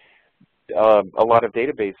counts. A lot of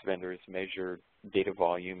database vendors measure data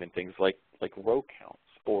volume in things like row counts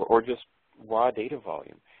or just raw data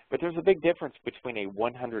volume. But there's a big difference between a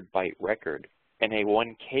 100-byte record and a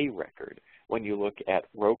 1K record when you look at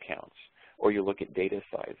row counts or you look at data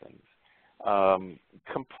sizings.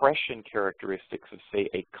 Compression characteristics of, say,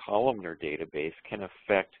 a columnar database can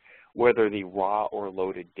affect whether the raw or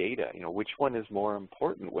loaded data, which one is more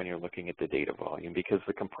important when you're looking at the data volume, because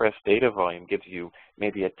the compressed data volume gives you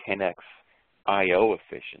maybe a 10x I/O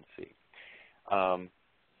efficiency,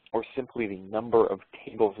 or simply the number of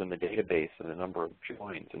tables in the database and the number of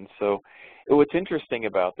joins. And so what's interesting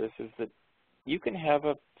about this is that you can have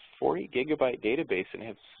a 40-gigabyte database and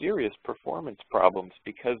have serious performance problems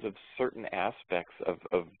because of certain aspects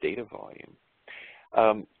of data volume.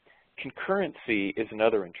 Concurrency is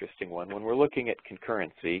another interesting one. When we're looking at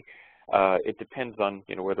concurrency, it depends on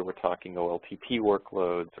whether we're talking OLTP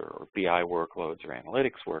workloads or BI workloads or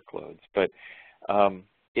analytics workloads, but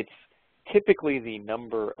it's typically the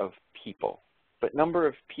number of people. But number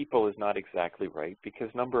of people is not exactly right, because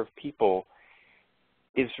number of people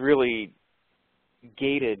is really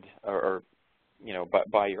gated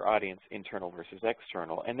by your audience, internal versus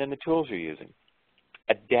external, and then the tools you're using.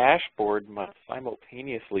 A dashboard must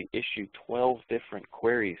simultaneously issue 12 different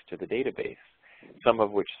queries to the database, some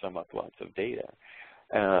of which sum up lots of data.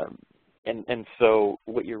 And so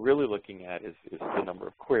what you're really looking at is the number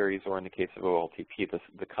of queries, or in the case of OLTP,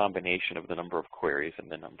 the combination of the number of queries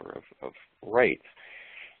and the number of writes.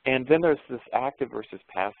 And then there's this active versus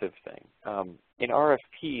passive thing. In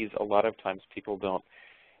RFPs, a lot of times people don't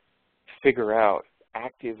figure out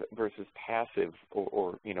active versus passive,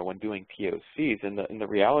 or when doing POCs. And the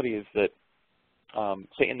reality is that,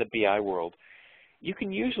 say in the BI world, you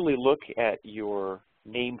can usually look at your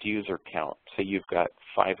named user count. Say you've got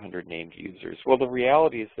 500 named users. Well, the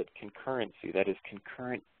reality is that concurrency, that is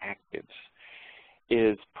concurrent actives,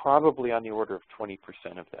 is probably on the order of 20%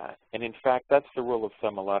 of that. And in fact, that's the rule of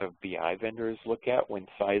thumb a lot of BI vendors look at when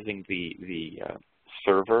sizing the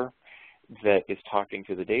server that is talking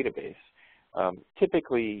to the database.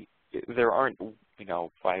 Typically, there aren't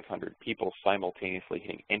 500 people simultaneously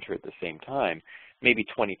hitting enter at the same time. Maybe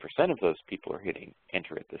 20% of those people are hitting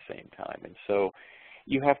enter at the same time. And so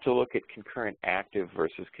you have to look at concurrent active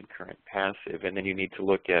versus concurrent passive, and then you need to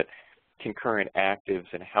look at concurrent actives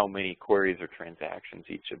and how many queries or transactions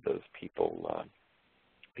each of those people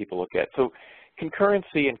look at. So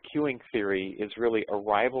concurrency and queuing theory is really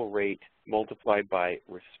arrival rate multiplied by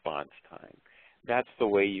response time. That's the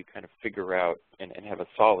way you kind of figure out and have a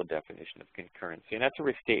solid definition of concurrency. And that's a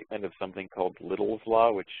restatement of something called Little's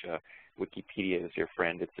Law, which Wikipedia is your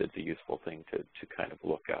friend. It's a useful thing to kind of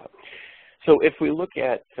look up. So if we look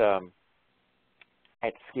at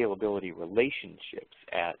scalability relationships,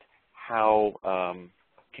 at how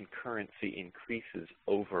concurrency increases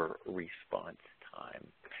over response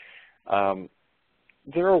time,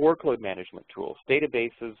 there are workload management tools.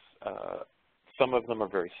 Databases, some of them are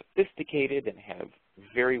very sophisticated and have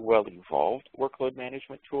very well evolved workload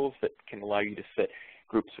management tools that can allow you to set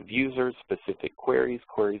groups of users, specific queries,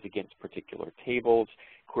 queries against particular tables,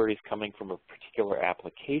 queries coming from a particular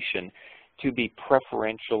application to be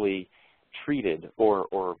preferentially treated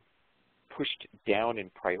or pushed down in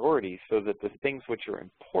priority so that the things which are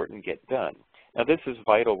important get done. Now, this is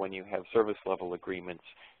vital when you have service level agreements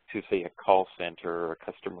to, say, a call center or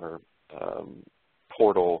a customer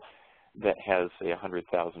portal that has, say,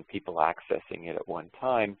 100,000 people accessing it at one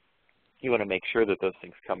time. You want to make sure that those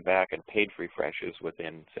things come back and page refreshes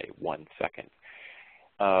within, say, 1 second.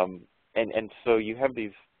 And so you have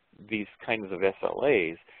these kinds of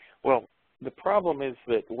SLAs. Well, the problem is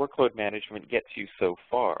that workload management gets you so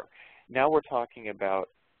far. Now we're talking about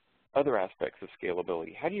other aspects of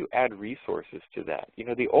scalability. How do you add resources to that?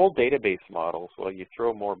 The old database models, well, you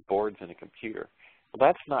throw more boards in a computer. Well,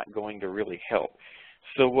 that's not going to really help.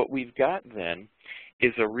 So what we've got then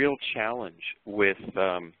is a real challenge with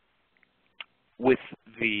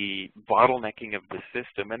the bottlenecking of the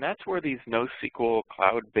system, and that's where these NoSQL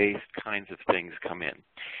cloud-based kinds of things come in.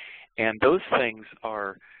 And those things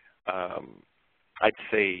are, I'd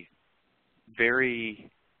say, very,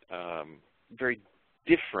 very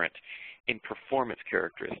different in performance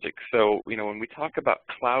characteristics. So, when we talk about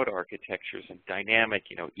cloud architectures and dynamic,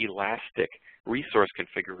 elastic resource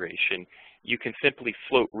configuration, you can simply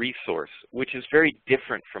float resource, which is very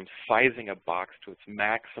different from sizing a box to its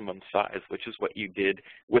maximum size, which is what you did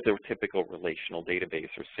with a typical relational database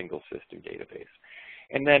or single system database.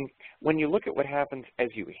 And then when you look at what happens as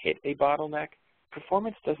you hit a bottleneck,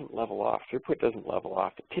 performance doesn't level off, throughput doesn't level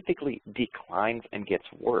off. It typically declines and gets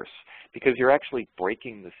worse because you're actually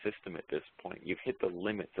breaking the system at this point. You've hit the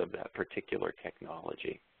limits of that particular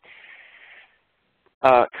technology.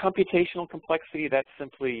 Computational complexity, that's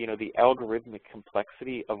simply, the algorithmic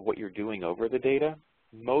complexity of what you're doing over the data.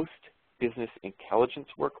 Most business intelligence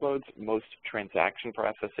workloads, most transaction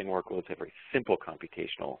processing workloads have very simple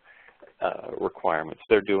computational requirements.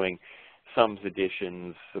 They're doing sums,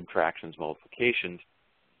 additions, subtractions, multiplications.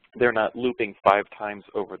 They're not looping 5 times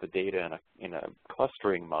over the data in a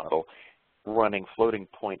clustering model, running floating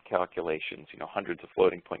point calculations, hundreds of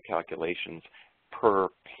floating point calculations per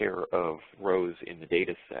pair of rows in the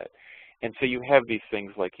data set. And so you have these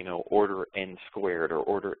things like, order n squared or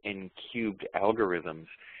order n cubed algorithms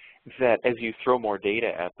that as you throw more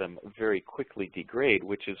data at them very quickly degrade,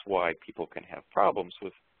 which is why people can have problems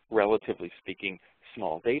with, relatively speaking,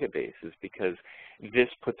 small databases, because this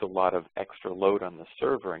puts a lot of extra load on the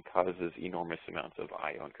server and causes enormous amounts of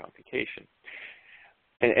I/O and computation.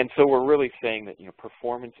 And so we're really saying that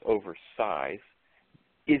performance over size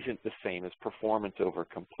isn't the same as performance over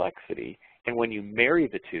complexity. And when you marry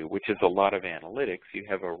the two, which is a lot of analytics, you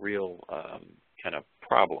have a real kind of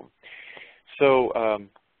problem. So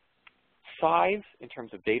size in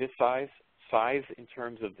terms of data size in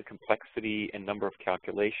terms of the complexity and number of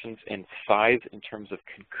calculations, and size in terms of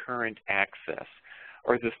concurrent access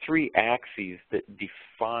are the 3 axes that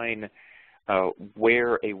define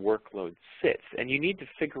where a workload sits. And you need to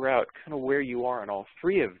figure out kind of where you are on all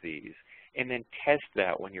 3 of these and then test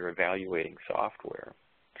that when you're evaluating software.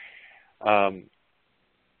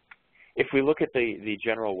 If we look at the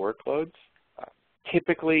general workloads,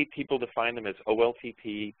 typically people define them as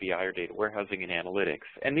OLTP, BI or data warehousing, and analytics.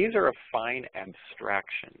 And these are a fine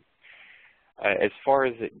abstraction as far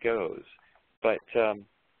as it goes. But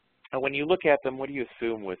when you look at them, what do you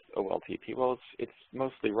assume with OLTP? Well, it's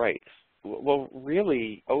mostly writes. Well,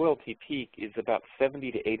 really, OLTP is about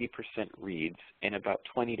 70 to 80% reads and about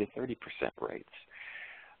 20 to 30% writes.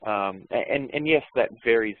 And yes, that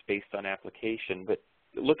varies based on application, but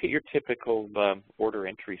look at your typical order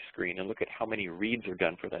entry screen and look at how many reads are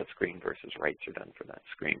done for that screen versus writes are done for that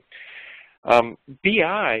screen.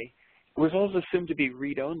 BI was always assumed to be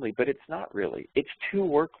read-only, but it's not really. It's 2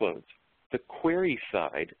 workloads. The query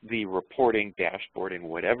side, the reporting, dashboarding,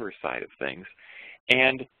 whatever side of things,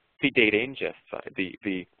 and the data ingest side,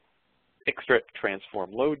 the extract,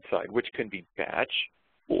 transform, load side, which can be batch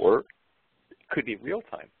or could be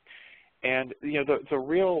real-time. And the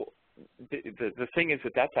thing is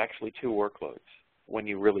that that's actually 2 workloads when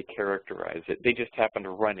you really characterize it. They just happen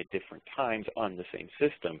to run at different times on the same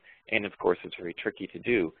system. And of course, it's very tricky to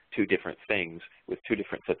do 2 different things with 2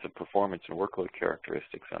 different sets of performance and workload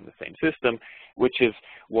characteristics on the same system, which is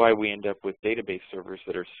why we end up with database servers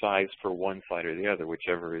that are sized for one side or the other,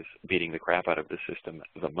 whichever is beating the crap out of the system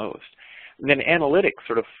the most. And then analytics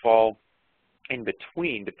sort of fall in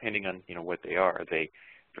between depending on what they are. Are they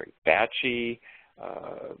very batchy,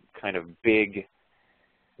 kind of big,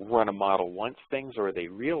 run a model once things, or are they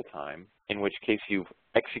real time, in which case you've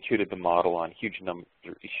executed the model on huge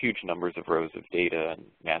numbers of rows of data and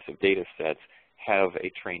massive data sets, have a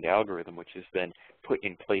trained algorithm which is then put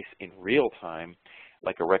in place in real time,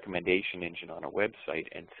 like a recommendation engine on a website,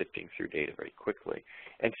 and sifting through data very quickly.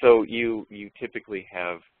 And so you typically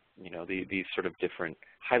have these sort of different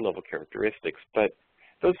high-level characteristics, but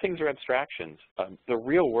those things are abstractions. The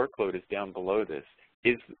real workload is down below this.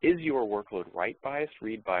 Is your workload write-biased,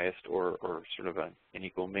 read-biased, or sort of an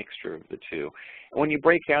equal mixture of the 2? And when you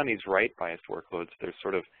break down these write-biased workloads, there's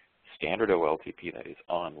sort of standard OLTP, that is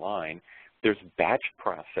online. There's batch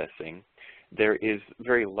processing. There is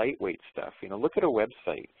very lightweight stuff. Look at a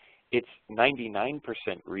website. It's 99%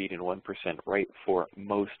 read and 1% write for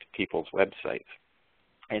most people's websites.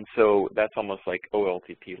 And so that's almost like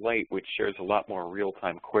OLTP Lite, which shares a lot more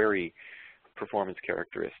real-time query performance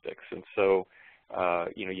characteristics. And so,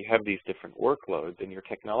 you have these different workloads, and your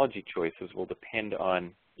technology choices will depend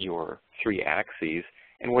on your three axes,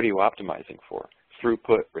 and what are you optimizing for?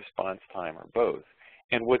 Throughput, response time, or both?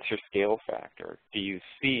 And what's your scale factor? Do you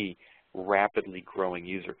see rapidly growing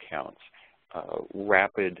user counts,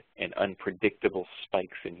 rapid and unpredictable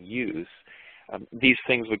spikes in use? These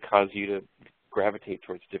things would cause you to gravitate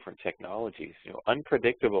towards different technologies.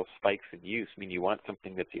 Unpredictable spikes in use mean you want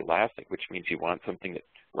something that's elastic, which means you want something that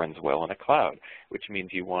runs well in a cloud, which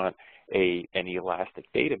means you want an elastic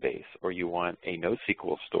database, or you want a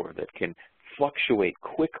NoSQL store that can fluctuate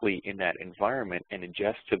quickly in that environment and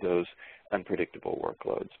adjust to those unpredictable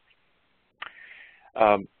workloads.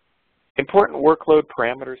 Important workload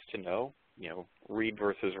parameters to know, read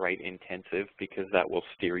versus write intensive, because that will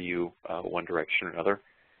steer you one direction or another.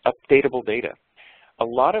 Updatable data. A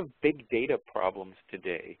lot of big data problems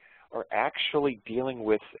today are actually dealing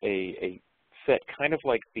with a set kind of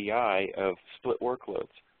like BI of split workloads.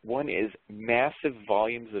 One is massive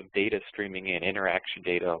volumes of data streaming in, interaction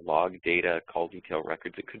data, log data, call detail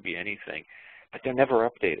records, it could be anything, but they're never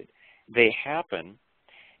updated. They happen,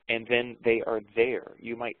 and then they are there.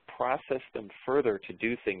 You might process them further to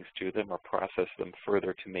do things to them, or process them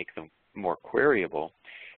further to make them more queryable,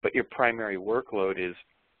 but your primary workload is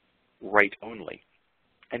write only.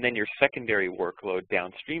 And then your secondary workload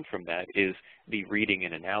downstream from that is the reading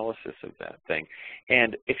and analysis of that thing.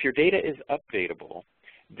 And if your data is updatable,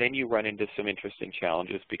 then you run into some interesting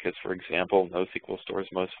challenges because, for example, NoSQL stores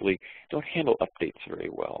mostly don't handle updates very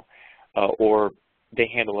well, or they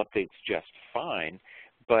handle updates just fine.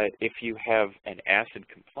 But if you have an ACID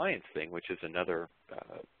compliance thing, which is another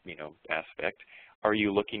aspect, are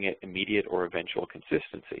you looking at immediate or eventual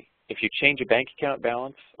consistency? If you change a bank account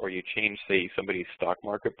balance, or you change, say, somebody's stock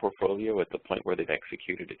market portfolio at the point where they've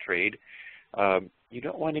executed a trade, you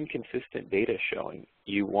don't want inconsistent data showing.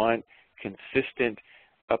 You want consistent,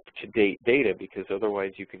 up-to-date data, because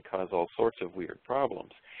otherwise you can cause all sorts of weird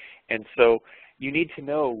problems. And so you need to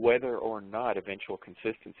know whether or not eventual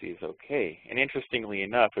consistency is okay. And interestingly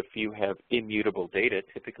enough, if you have immutable data,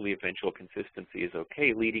 typically eventual consistency is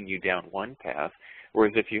okay, leading you down one path,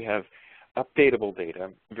 whereas if you have updatable data,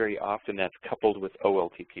 very often that's coupled with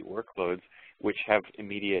OLTP workloads, which have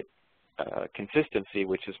immediate consistency,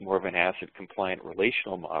 which is more of an ACID-compliant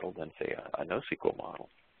relational model than, say, a NoSQL model,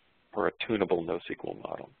 or a tunable NoSQL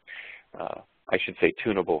model. I should say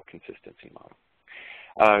tunable consistency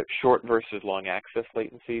model. Short versus long access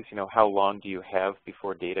latencies, how long do you have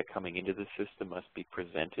before data coming into the system must be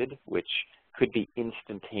presented, which could be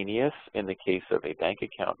instantaneous in the case of a bank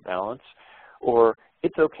account balance, or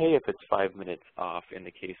it's okay if it's 5 minutes off in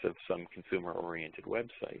the case of some consumer-oriented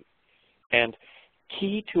website. And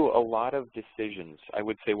key to a lot of decisions, I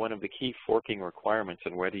would say one of the key forking requirements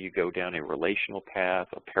on whether you go down a relational path,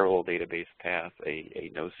 a parallel database path,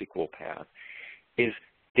 a NoSQL path, is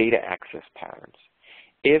data access patterns.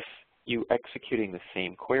 If you executing the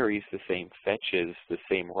same queries, the same fetches, the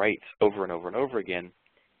same writes over and over and over again,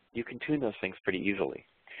 you can tune those things pretty easily.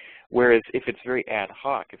 Whereas if it's very ad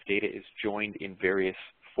hoc, if data is joined in various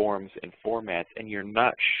forms and formats and you're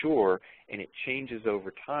not sure and it changes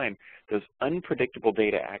over time, those unpredictable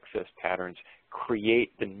data access patterns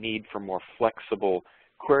create the need for more flexible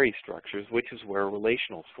query structures, which is where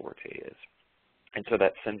relational forte is. And so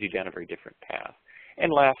that sends you down a very different path.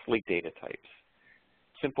 And lastly, data types.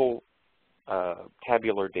 Simple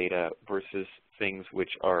tabular data versus things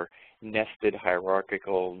which are nested,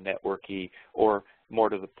 hierarchical, networky, or more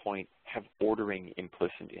to the point, have ordering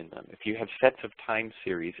implicit in them. If you have sets of time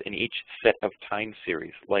series, and each set of time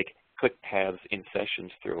series, like click paths in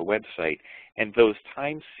sessions through a website, and those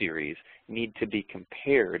time series need to be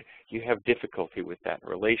compared, you have difficulty with that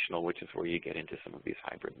relational, which is where you get into some of these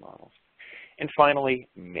hybrid models. And finally,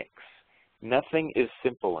 mix. Nothing is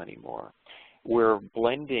simple anymore. We're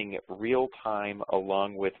blending real-time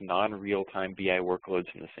along with non-real-time BI workloads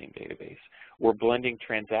in the same database. We're blending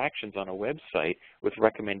transactions on a website with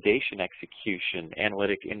recommendation execution,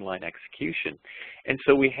 analytic inline execution. And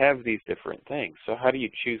so we have these different things. So how do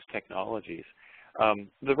you choose technologies?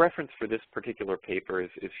 The reference for this particular paper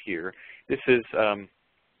is here. This is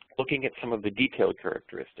looking at some of the detailed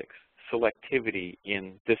characteristics. Selectivity,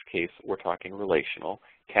 in this case, we're talking relational,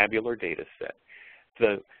 tabular data set.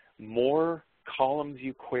 The more columns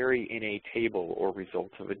you query in a table or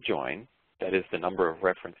result of a join, that is the number of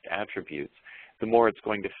referenced attributes, the more it's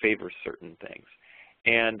going to favor certain things.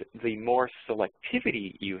 And the more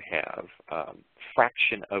selectivity you have,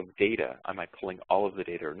 fraction of data, am I pulling all of the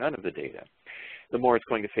data or none of the data, the more it's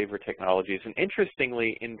going to favor technologies. And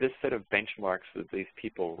interestingly, in this set of benchmarks that these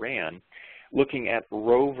people ran, looking at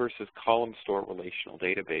row versus column store relational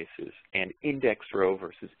databases and indexed row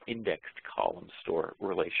versus indexed column store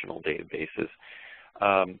relational databases,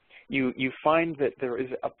 you find that there is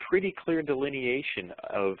a pretty clear delineation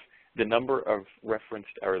of the number of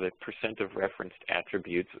referenced, or the percent of referenced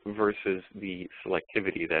attributes versus the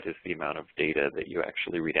selectivity, that is the amount of data that you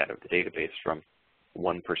actually read out of the database from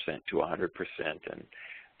 1% to 100% and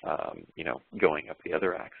you know, going up the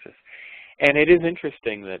other axis. And it is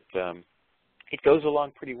interesting that it goes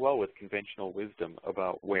along pretty well with conventional wisdom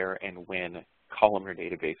about where and when columnar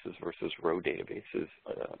databases versus row databases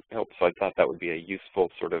help. So I thought that would be a useful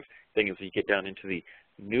sort of thing as you get down into the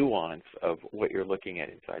nuance of what you're looking at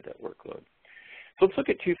inside that workload. So let's look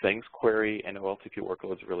at two things, query and OLTP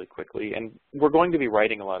workloads, really quickly. And we're going to be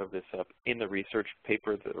writing a lot of this up in the research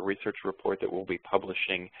paper, the research report that we'll be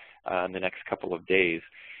publishing in the next couple of days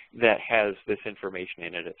that has this information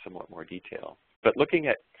in it at somewhat more detail. But looking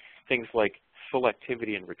at things like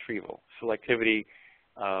selectivity and retrieval. Selectivity,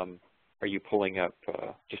 are you pulling up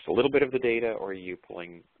just a little bit of the data, or are you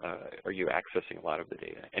accessing a lot of the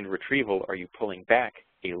data? And retrieval, are you pulling back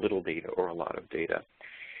a little data or a lot of data?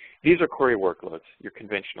 These are query workloads, your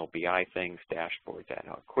conventional BI things, dashboards, ad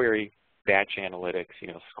hoc query, batch analytics, you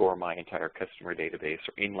know, score my entire customer database,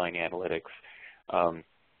 or inline analytics,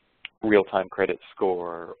 real-time credit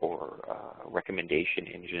score, or recommendation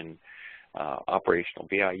engine, operational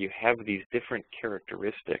BI. You have these different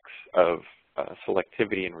characteristics of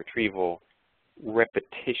selectivity and retrieval,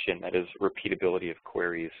 repetition, that is repeatability of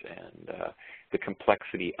queries, and the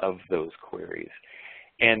complexity of those queries.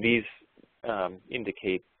 And these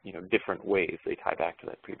indicate, you know, different ways they tie back to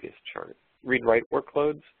that previous chart. Read-write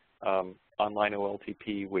workloads, online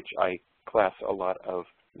OLTP, which I class a lot of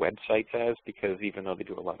websites as, because even though they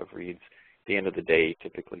do a lot of reads, at the end of the day,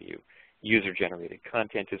 typically user-generated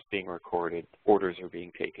content is being recorded, orders are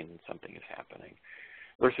being taken, and something is happening.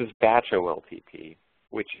 Versus batch OLTP,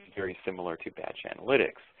 which is very similar to batch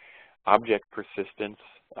analytics. Object persistence,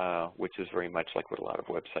 which is very much like what a lot of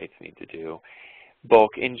websites need to do.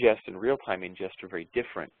 Bulk ingest and real-time ingest are very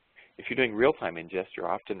different. If you're doing real-time ingest,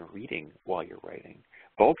 you're often reading while you're writing.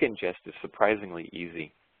 Bulk ingest is surprisingly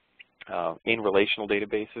easy. In relational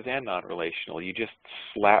databases and non-relational, you just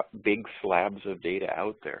slap big slabs of data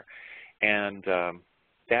out there. And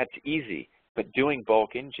that's easy. But doing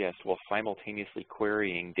bulk ingest while simultaneously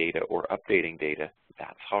querying data or updating data,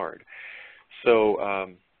 that's hard.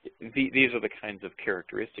 So these are the kinds of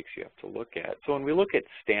characteristics you have to look at. So when we look at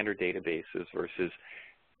standard databases versus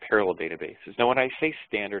parallel databases, now when I say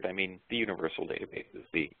standard, I mean the universal databases,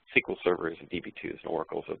 the SQL servers and DB2s and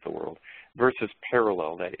Oracles of the world, versus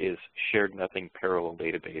parallel, that is shared nothing parallel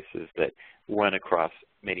databases that run across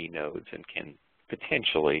many nodes and can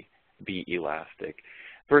potentially be elastic,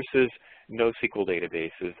 versus NoSQL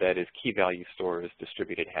databases, that is key value stores,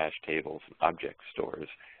 distributed hash tables, and object stores,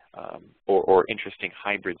 or interesting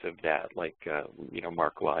hybrids of that, like you know,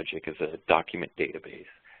 MarkLogic is a document database,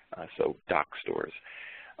 so doc stores,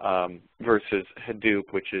 versus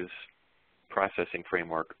Hadoop, which is processing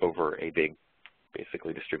framework over a big,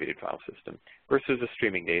 basically distributed file system, versus a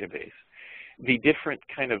streaming database. The different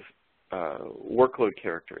kind of workload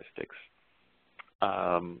characteristics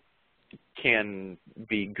can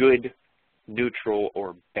be good, neutral,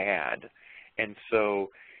 or bad. And so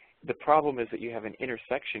the problem is that you have an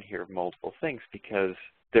intersection here of multiple things, because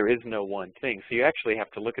there is no one thing. So you actually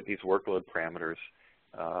have to look at these workload parameters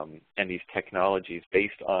and these technologies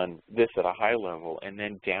based on this at a high level, and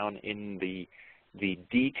then down in the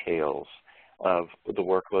details of the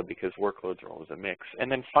workload, because workloads are always a mix.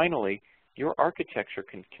 And then finally, your architecture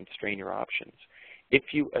can constrain your options. If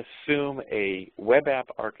you assume a web app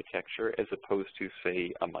architecture as opposed to,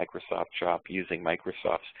 say, a Microsoft shop using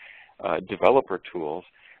Microsoft's developer tools,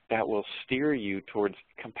 that will steer you towards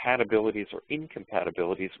compatibilities or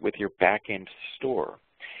incompatibilities with your back-end store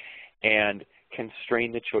and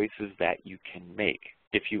constrain the choices that you can make.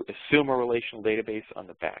 If you assume a relational database on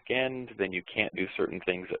the back end, then you can't do certain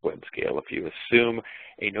things at web scale. If you assume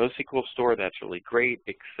a NoSQL store, that's really great,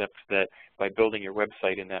 except that by building your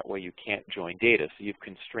website in that way, you can't join data. So you've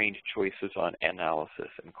constrained choices on analysis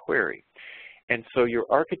and query. And so your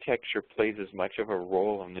architecture plays as much of a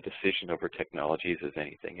role in the decision over technologies as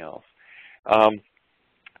anything else.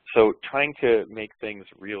 So trying to make things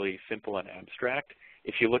really simple and abstract,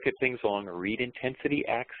 if you look at things along a read intensity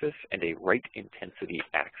axis and a write intensity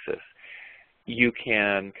axis, you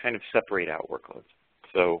can kind of separate out workloads.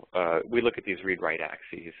 So we look at these read-write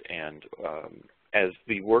axes, and as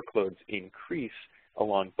the workloads increase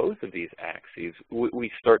along both of these axes,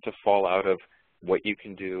 we start to fall out of what you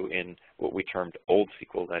can do in what we termed old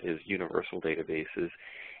SQL, that is universal databases,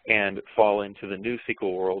 and fall into the new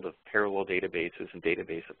SQL world of parallel databases and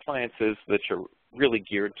database appliances that are really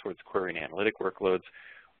geared towards query and analytic workloads,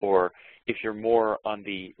 or if you're more on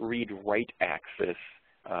the read-write axis,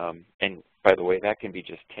 and by the way, that can be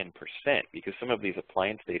just 10%, because some of these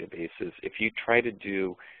appliance databases, if you try to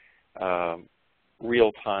do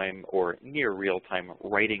real-time or near real-time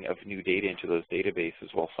writing of new data into those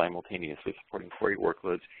databases while simultaneously supporting query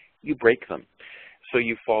workloads, you break them. So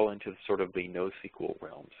you fall into sort of the NoSQL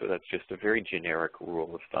realm. So that's just a very generic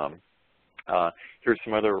rule of thumb. Here's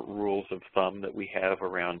some other rules of thumb that we have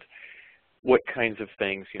around what kinds of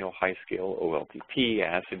things, high-scale OLTP,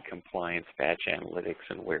 ACID compliance, batch analytics,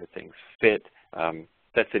 and where things fit.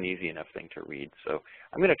 That's an easy enough thing to read. So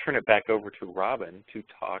I'm going to turn it back over to Robin to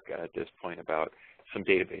talk at this point about some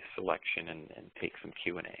database selection and take some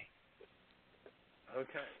Q&A.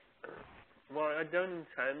 Okay. Well, I don't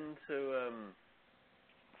intend to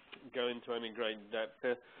go into any great depth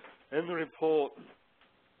here. In the report,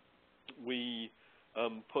 we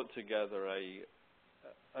put together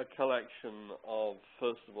a collection of,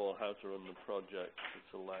 first of all, how to run the project to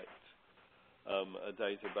select a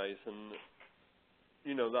database. And,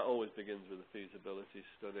 that always begins with a feasibility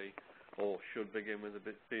study, or should begin with a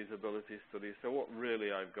feasibility study. So what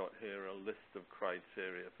really I've got here are a list of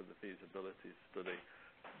criteria for the feasibility study.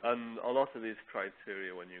 And a lot of these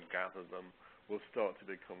criteria, when you gather them, will start to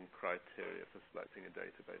become criteria for selecting a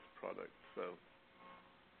database product. So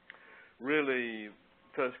really,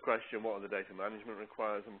 first question, what are the data management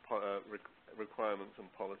requirements and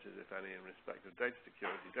policies, if any, in respect of data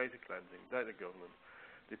security, data cleansing, data governance,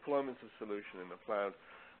 deployments of solution in the cloud.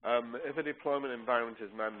 If a deployment environment is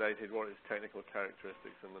mandated, what is technical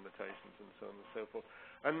characteristics and limitations, and so on and so forth.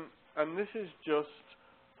 And this is just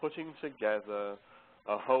putting together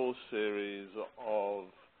a whole series of,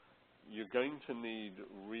 you're going to need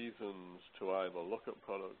reasons to either look at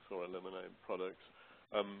products or eliminate products,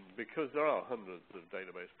 because there are hundreds of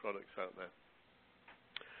database products out there.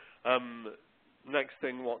 Next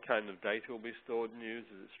thing, what kind of data will be stored and used?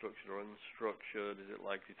 Is it structured or unstructured? Is it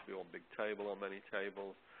likely to be one big table or many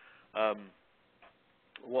tables?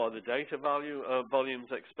 What are the data volumes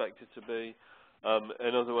expected to be?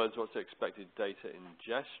 In other words, what's the expected data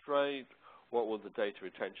ingest rate? What will the data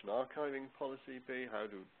retention archiving policy be? How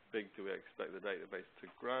big do we expect the database to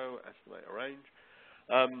grow? Estimate a range.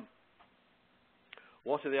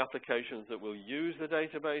 What are the applications that will use the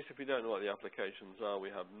database? If we don't know what the applications are, we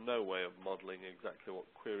have no way of modeling exactly what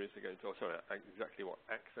queries are going to, exactly what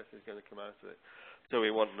access is going to come out of it. So we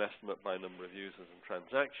want an estimate by number of users and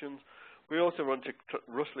transactions. We also want to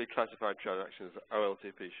roughly classify transactions as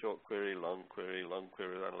OLTP, short query, long query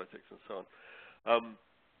with analytics, and so on.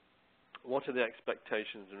 What are the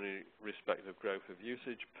expectations in respect of growth of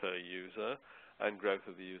usage per user and growth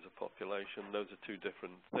of the user population? Those are two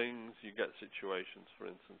different things. You get situations, for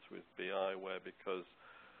instance, with BI where because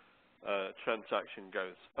transaction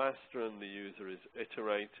goes faster and the user is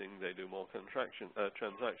iterating, they do more transactions.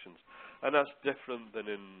 And that's different than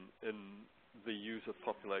in the user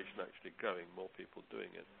population actually growing, more people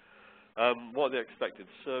doing it. What are the expected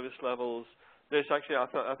service levels? This actually, I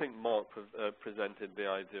think Mark presented the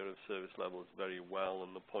idea of service levels very well,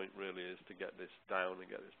 and the point really is to get this down and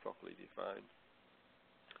get this properly defined.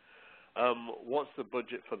 What's the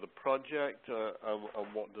budget for the project, and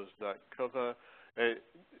what does that cover?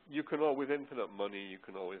 You can, with infinite money, you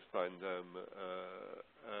can always find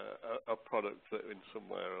a product that in some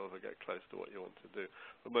way or other get close to what you want to do.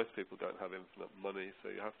 But most people don't have infinite money, so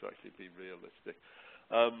you have to actually be realistic.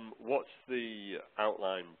 What's the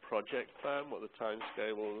outline project plan? What are the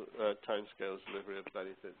timescales, delivery of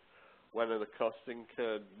benefits? When are the costs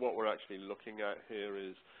incurred? What we're actually looking at here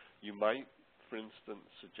is you might, for instance,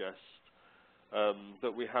 suggest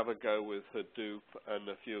that we have a go with Hadoop and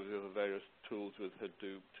a few of the other various tools with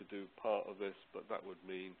Hadoop to do part of this, but that would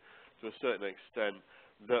mean, to a certain extent,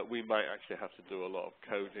 that we might actually have to do a lot of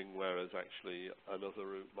coding, whereas actually another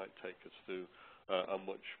route might take us through a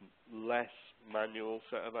much less manual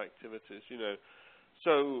set of activities.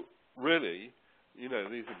 So really,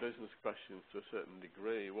 these are business questions to a certain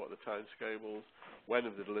degree. What are the timescales? When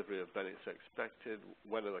are the delivery of benefits expected?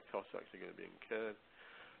 When are the costs actually going to be incurred?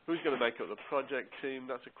 Who's going to make up the project team?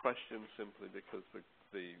 That's a question simply because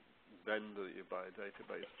the vendor that you buy a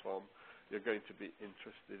database from, you're going to be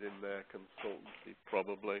interested in their consultancy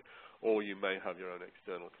probably, or you may have your own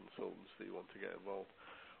external consultants that you want to get involved.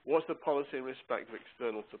 What's the policy in respect of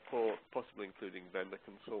external support, possibly including vendor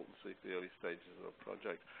consultancy for the early stages of a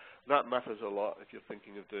project? That matters a lot if you're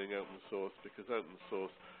thinking of doing open source, because open source,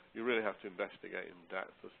 you really have to investigate in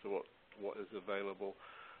depth as to what is available,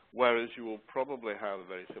 whereas you will probably have a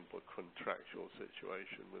very simple contractual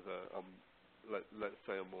situation with let's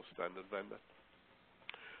say a more standard vendor.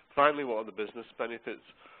 Finally, what are the business benefits?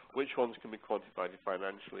 which ones can be quantified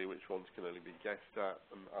financially, which ones can only be guessed at,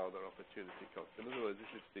 and are there opportunity costs? In other words,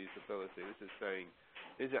 this is feasibility. This is saying,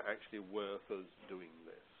 is it actually worth us doing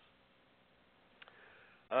this?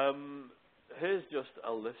 Here's just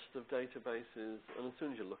a list of databases, and as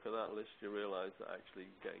soon as you look at that list, you realize that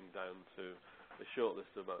actually getting down to a short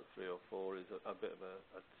list of about 3 or 4 is a bit of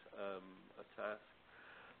a task.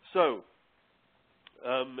 So,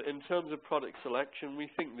 in terms of product selection,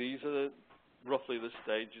 we think these are roughly the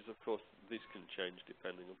stages. Of course, these can change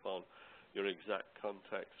depending upon your exact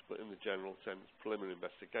context, but in the general sense, preliminary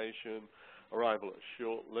investigation, arrival at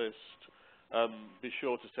short list, be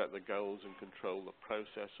sure to set the goals and control the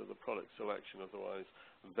process of the product selection, otherwise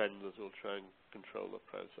vendors will try and control the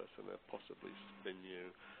process and they'll possibly spin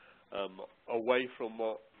you away from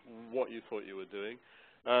what you thought you were doing.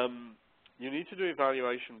 You need to do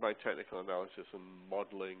evaluation by technical analysis and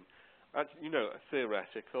modeling.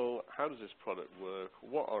 Theoretical, how does this product work?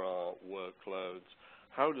 What are our workloads?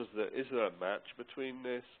 Is there a match between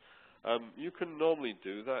this? You can normally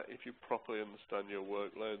do that if you properly understand your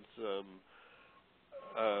workloads.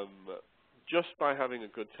 Just by having a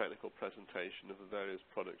good technical presentation of the various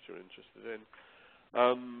products you're interested in.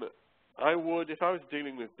 I would, if I was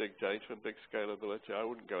dealing with big data and big scalability, I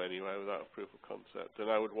wouldn't go anywhere without a proof of concept,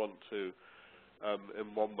 and I would want to,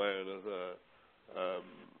 in one way or another,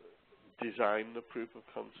 design the proof of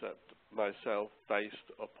concept myself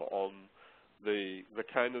based upon the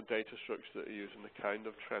kind of data structure that we use and the kind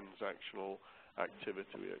of transactional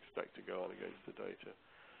activity we expect to go on against the data.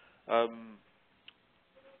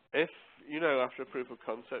 If, after a proof of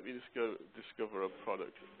concept, you discover a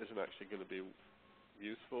product isn't actually going to be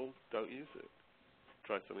useful, don't use it.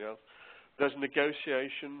 Try something else. There's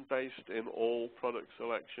negotiation based in all product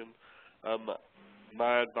selection.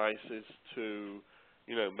 My advice is to,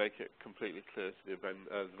 make it completely clear to the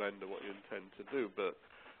vendor what you intend to do. But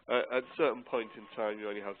at a certain point in time, you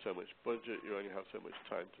only have so much budget, you only have so much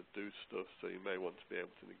time to do stuff, so you may want to be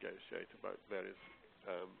able to negotiate about various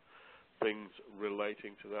things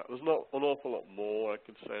relating to that. There's not an awful lot more I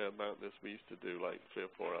could say about this. We used to do like 3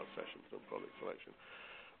 or 4 hour sessions on product selection.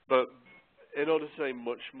 But in order to say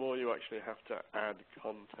much more, you actually have to add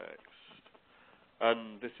context.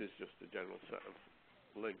 And this is just a general set of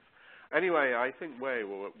links. Anyway, I think we're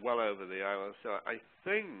well over the hour, so I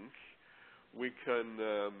think we can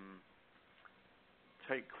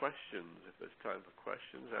take questions if there's time for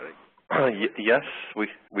questions. Eric? Yes,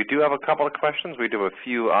 we do have a couple of questions. We do a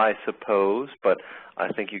few, I suppose, but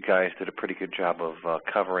I think you guys did a pretty good job of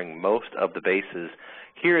covering most of the bases.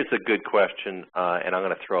 Here's a good question, and I'm going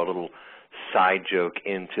to throw a little side joke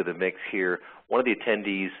into the mix here. One of the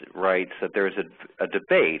attendees writes that there's a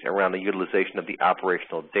debate around the utilization of the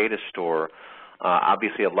operational data store.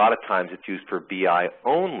 Obviously, a lot of times it's used for BI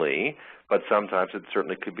only, but sometimes it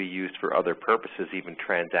certainly could be used for other purposes, even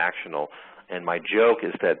transactional. And my joke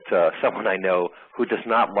is that someone I know who does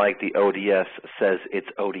not like the ODS says it's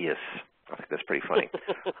odious. I think that's pretty funny.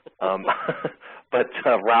 But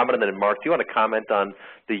Robin and then Mark, do you want to comment on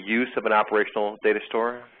the use of an operational data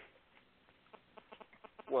store?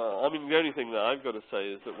 Well, I mean, the only thing that I've got to say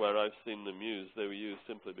is that where I've seen them used, they were used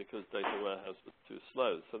simply because data warehouse was too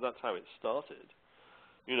slow. So that's how it started.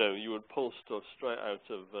 You would pull stuff straight out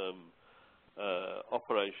of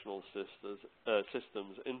operational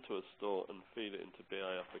systems into a store and feed it into BI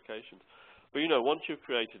applications. But once you've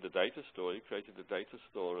created a data store, you created a data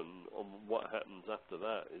store, and what happens after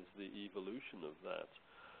that is the evolution of that.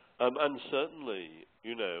 And certainly,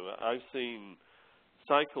 I've seen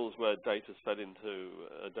cycles where data's fed into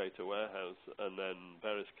a data warehouse and then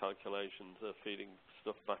various calculations are feeding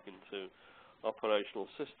stuff back into operational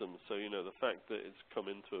systems. So, the fact that it's come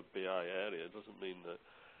into a BI area doesn't mean that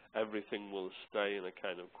everything will stay in a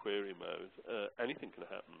kind of query mode. Anything can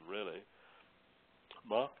happen, really.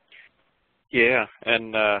 Mark? Yeah,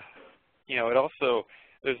 and it also,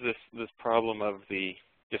 there's this problem of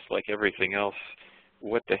just like everything else,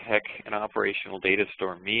 what the heck an operational data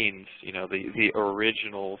store means. The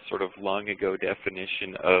original sort of long ago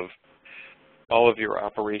definition of all of your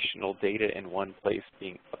operational data in one place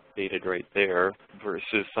being updated right there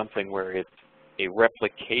versus something where it's a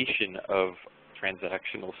replication of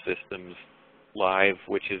transactional systems live,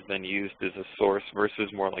 which is then used as a source, versus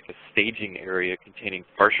more like a staging area containing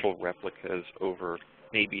partial replicas over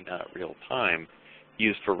maybe not real time,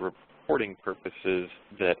 used for reporting purposes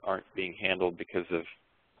that aren't being handled because of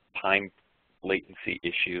time latency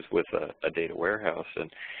issues with a data warehouse. And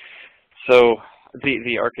so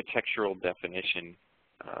the architectural definition,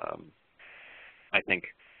 I think,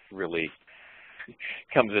 really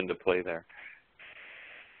comes into play there.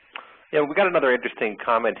 Yeah, we got another interesting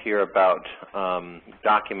comment here about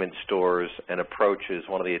document stores and approaches.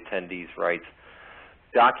 One of the attendees writes,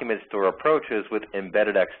 document store approaches with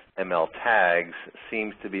embedded XML tags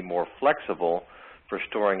seems to be more flexible for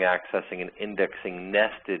storing, accessing, and indexing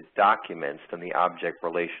nested documents than the object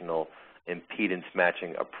relational impedance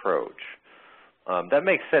matching approach. That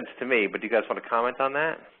makes sense to me, but do you guys want to comment on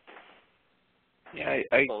that? Yeah,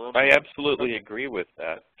 I absolutely agree with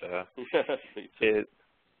that.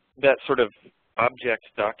 That sort of object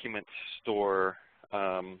document store,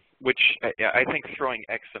 which I think throwing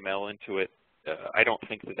XML into it, I don't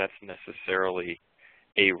think that that's necessarily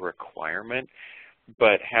a requirement,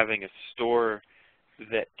 but having a store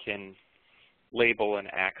that can label and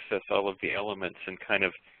access all of the elements and kind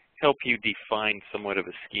of help you define somewhat of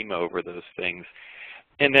a schema over those things,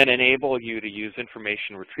 and then enable you to use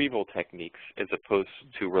information retrieval techniques as opposed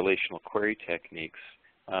to relational query techniques,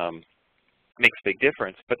 makes a big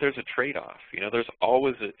difference. But there's a trade-off. You know, there's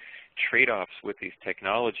always trade-offs with these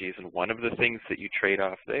technologies, and one of the things that you trade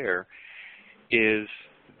off there is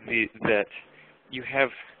that you have,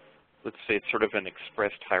 let's say, it's sort of an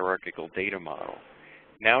expressed hierarchical data model.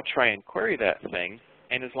 Now try and query that thing,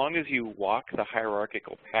 and as long as you walk the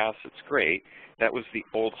hierarchical paths, it's great. That was the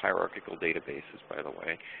old hierarchical databases, by the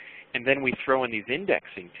way. And then we throw in these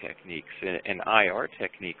indexing techniques and IR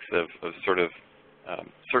techniques of sort of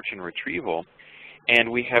search and retrieval, and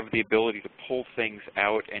we have the ability to pull things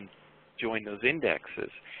out and join those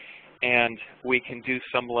indexes. And we can do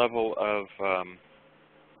some level of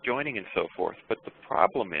joining and so forth. But the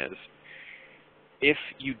problem is, if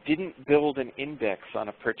you didn't build an index on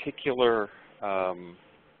a particular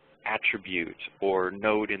attribute or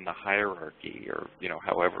node in the hierarchy, or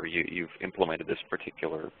however you've implemented this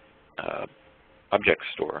particular object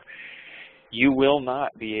store, you will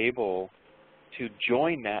not be able to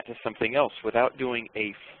join that to something else without doing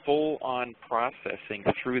a full-on processing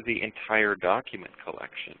through the entire document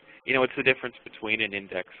collection. It's the difference between an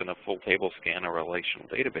index and a full table scan or relational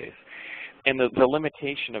database. And the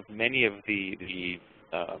limitation of many of the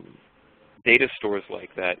data stores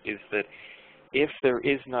like that is that if there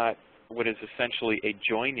is not what is essentially a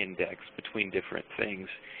join index between different things,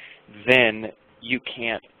 then you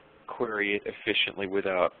can't query it efficiently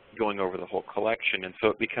without going over the whole collection. And so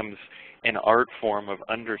it becomes an art form of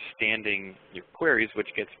understanding your queries, which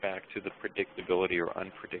gets back to the predictability or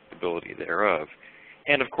unpredictability thereof.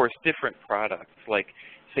 And of course, different products like,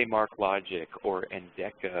 say, MarkLogic or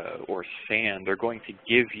Endeca or Sand are going to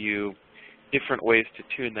give you different ways to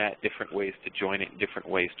tune that, different ways to join it, different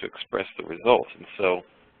ways to express the results. And so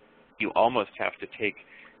you almost have to take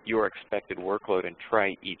your expected workload and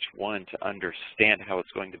try each one to understand how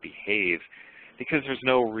it's going to behave, because there's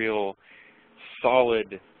no real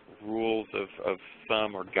solid rules of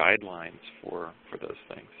thumb or guidelines for those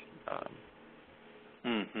things.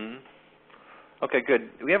 Okay, good.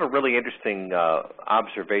 We have a really interesting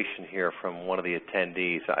observation here from one of the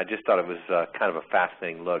attendees. I just thought it was kind of a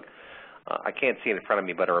fascinating look. I can't see it in front of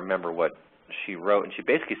me, but I remember what she wrote. And she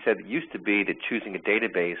basically said it used to be that choosing a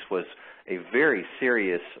database was a very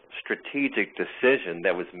serious strategic decision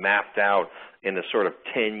that was mapped out in a sort of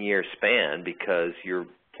 10-year span, because you're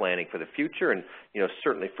planning for the future, and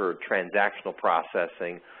certainly for transactional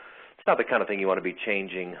processing, it's not the kind of thing you want to be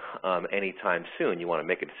changing anytime soon. You want to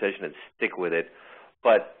make a decision and stick with it.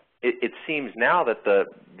 But it seems now that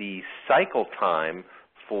the cycle time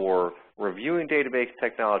for reviewing database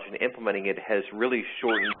technology and implementing it has really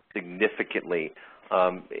shortened significantly.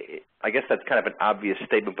 I guess that's kind of an obvious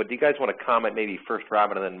statement, but do you guys want to comment, maybe first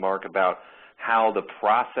Robin and then Mark, about how the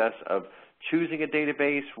process of choosing a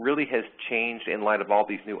database really has changed in light of all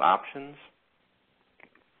these new options?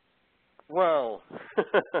 Well,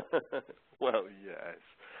 yes.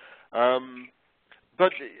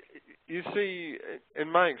 But you see, in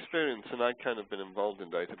my experience, and I've kind of been involved in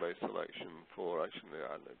database selection for actually,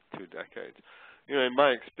 I don't know, 2 decades. In my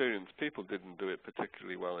experience, people didn't do it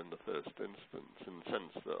particularly well in the first instance, in the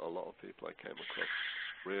sense that a lot of people I came across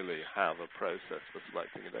really have a process for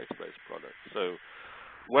selecting a database product. So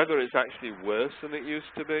whether it's actually worse than it used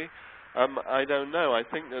to be, I don't know. I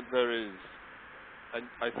think that there is.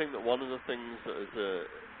 I think that one of the things that is,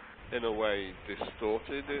 in a way,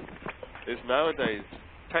 distorted it is nowadays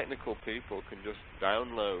technical people can just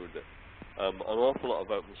download an awful lot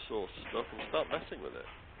of open source stuff and start messing with it,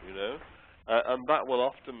 and that will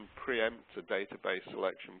often preempt a database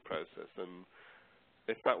selection process. And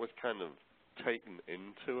if that was kind of taken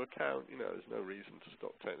into account, there's no reason to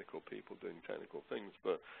stop technical people doing technical things.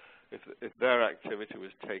 But if their activity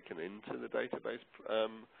was taken into the database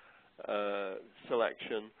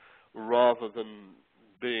selection rather than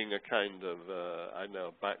being a kind of, I don't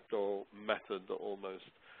know, backdoor method that almost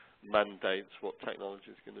mandates what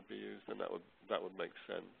technology is going to be used, and that would make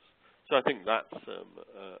sense. So I think that's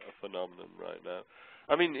a phenomenon right now.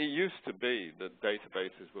 I mean, it used to be that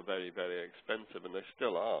databases were very, very expensive, and they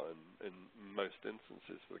still are in most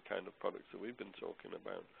instances for the kind of products that we've been talking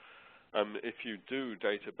about. If you do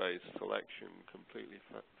database selection completely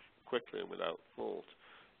quickly and without fault,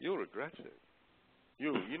 you'll regret it.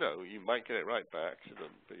 You might get it right by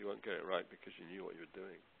accident, but you won't get it right because you knew what you were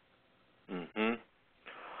doing. Mm-hmm.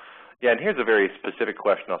 Yeah, and here's a very specific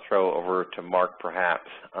question I'll throw over to Mark, perhaps.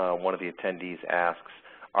 One of the attendees asks,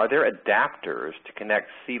 are there adapters to connect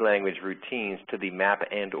C language routines to the map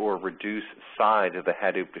and or reduce side of the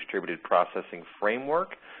Hadoop distributed processing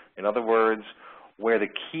framework? In other words, where the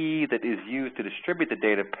key that is used to distribute the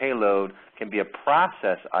data payload can be a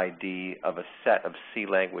process ID of a set of C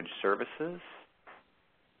language services?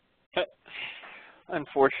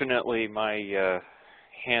 Unfortunately, my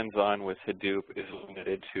hands-on with Hadoop is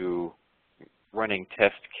limited to running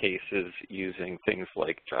test cases using things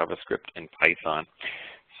like JavaScript and Python.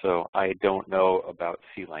 So I don't know about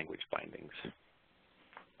C language bindings.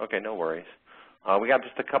 Okay, no worries. We got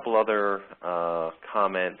just a couple other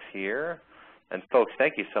comments here. And folks,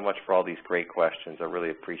 thank you so much for all these great questions. I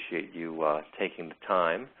really appreciate you taking the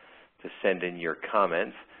time to send in your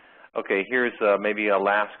comments. Okay, here's maybe a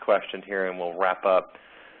last question here, and we'll wrap up.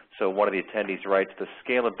 So one of the attendees writes, the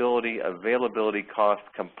scalability, availability, cost,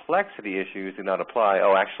 complexity issues do not apply.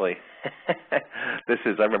 Oh, actually, this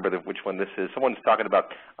is, I remember which one this is. Someone's talking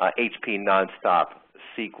about HP Nonstop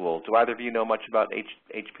SQL. Do either of you know much about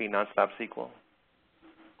HP Nonstop SQL?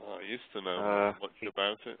 Well, I used to know much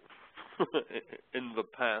about it. In the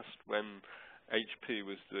past, when HP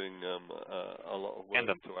was doing a lot of work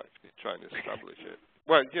to actually try and establish it.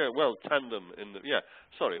 Well, yeah, Tandem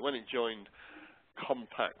when it joined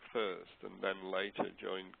Compaq first, and then later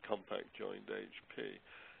Compaq joined HP.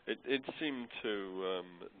 It seemed to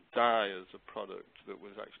die as a product that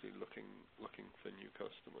was actually looking for new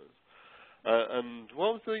customers. And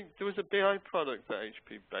what was there was a BI product that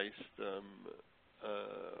HP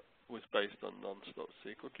was based on Nonstop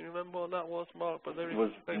SQL. Can you remember what that was, Mark? But there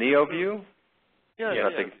was NeoView? Yeah.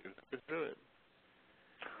 It was brilliant.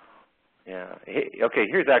 Yeah. Okay,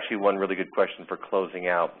 here's actually one really good question for closing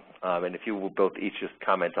out. And if you will both each just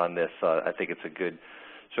comment on this, I think it's a good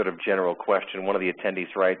sort of general question. One of the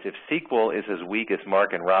attendees writes, if SQL is as weak as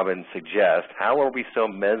Mark and Robin suggest, how are we so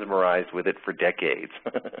mesmerized with it for decades?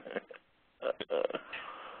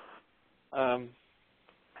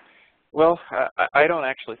 Well, I don't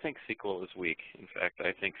actually think SQL is weak. In fact,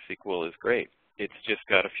 I think SQL is great. It's just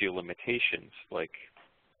got a few limitations, like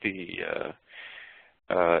the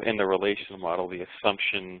in the relational model, the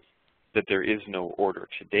assumption that there is no order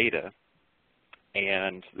to data,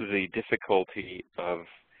 and the difficulty of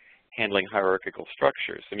handling hierarchical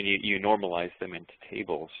structures. I mean, you normalize them into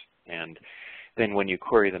tables, and then when you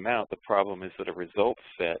query them out, the problem is that a result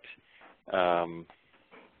set,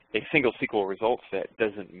 a single SQL result set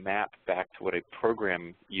doesn't map back to what a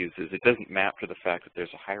program uses. It doesn't map to the fact that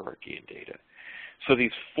there's a hierarchy in data. So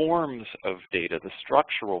these forms of data, the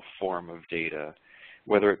structural form of data,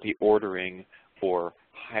 whether it be ordering or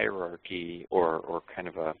hierarchy or kind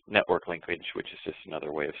of a network linkage, which is just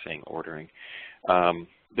another way of saying ordering,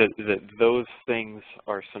 those things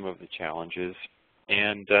are some of the challenges.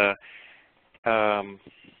 And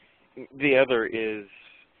the other is,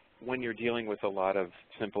 when you're dealing with a lot of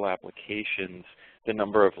simple applications, the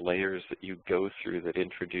number of layers that you go through that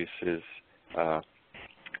introduces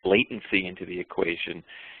latency into the equation.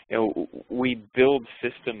 You know, we build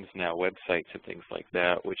systems now, websites and things like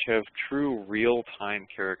that, which have true real-time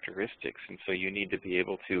characteristics, and so you need to be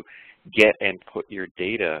able to get and put your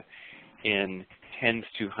data in tens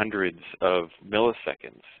to hundreds of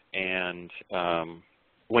milliseconds. And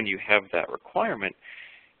when you have that requirement,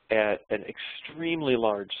 at an extremely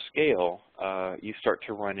large scale, you start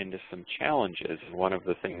to run into some challenges. And one of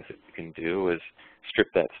the things that you can do is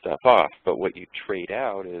strip that stuff off. But what you trade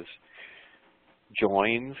out is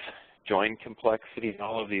joins, join complexity, and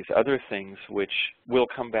all of these other things which will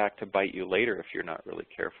come back to bite you later if you're not really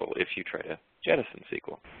careful, if you try to jettison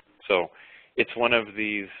SQL. So it's one of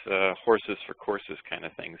these horses for courses kind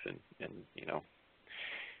of things. And you know,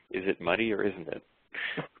 is it muddy or isn't it?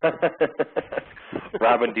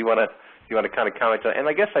 Robin, do you want to kind of comment on? And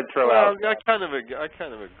I guess I'd throw out. I kind of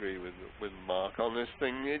agree with Mark on this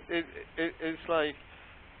thing. It's like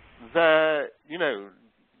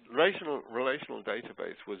relational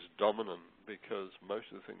database was dominant because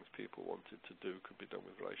most of the things people wanted to do could be done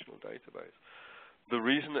with relational database. the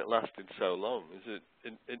reason it lasted so long is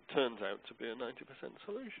it turns out to be a 90%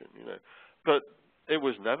 solution, But it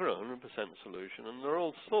was never a 100% solution, and there are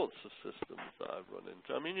all sorts of systems that I've run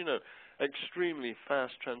into. I mean, extremely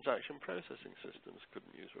fast transaction processing systems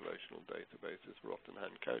couldn't use relational databases, were often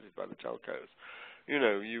hand-coded by the telcos.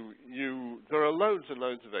 There are loads and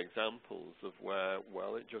loads of examples of where,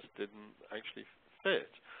 well, it just didn't actually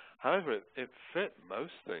fit. However, it fit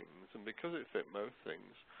most things, and because it fit most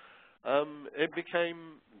things, it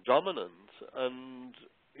became dominant, and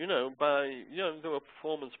there were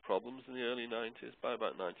performance problems in the early 90s. By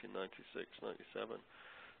about 1996, 97,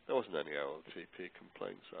 there wasn't any OLTP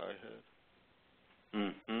complaints I heard.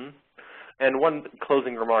 Mm-hmm. And one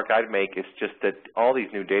closing remark I'd make is just that all these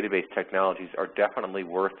new database technologies are definitely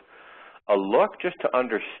worth a look just to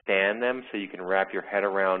understand them so you can wrap your head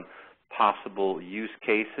around possible use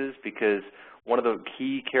cases, because one of the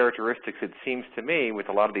key characteristics, it seems to me, with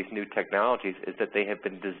a lot of these new technologies is that they have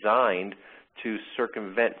been designed to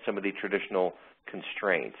circumvent some of the traditional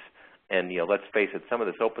constraints. And let's face it, some of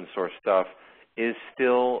this open source stuff is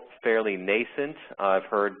still fairly nascent. I've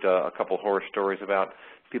heard a couple horror stories about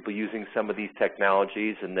people using some of these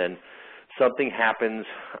technologies, and then something happens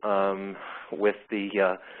with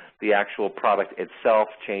the actual product itself,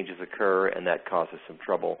 changes occur, and that causes some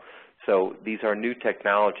trouble. So these are new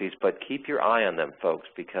technologies, but keep your eye on them, folks,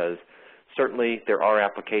 because certainly there are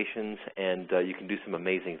applications, and you can do some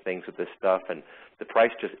amazing things with this stuff, and the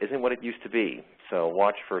price just isn't what it used to be. So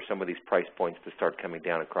watch for some of these price points to start coming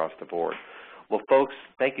down across the board. Well, folks,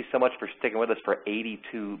 thank you so much for sticking with us for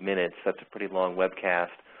 82 minutes. That's a pretty long webcast.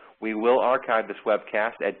 We will archive this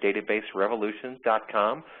webcast at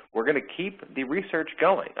databaserevolutions.com. We're going to keep the research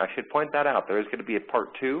going. I should point that out. There is going to be a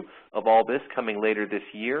part 2 of all this coming later this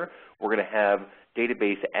year. We're going to have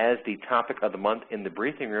database as the topic of the month in the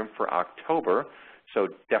briefing room for October. So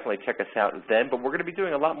definitely check us out then. But we're going to be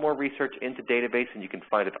doing a lot more research into database, and you can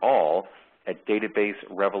find it all at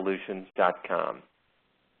databaserevolutions.com.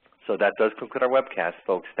 So that does conclude our webcast,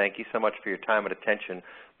 folks. Thank you so much for your time and attention.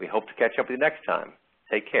 We hope to catch up with you next time.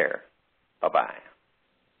 Take care. Bye-bye.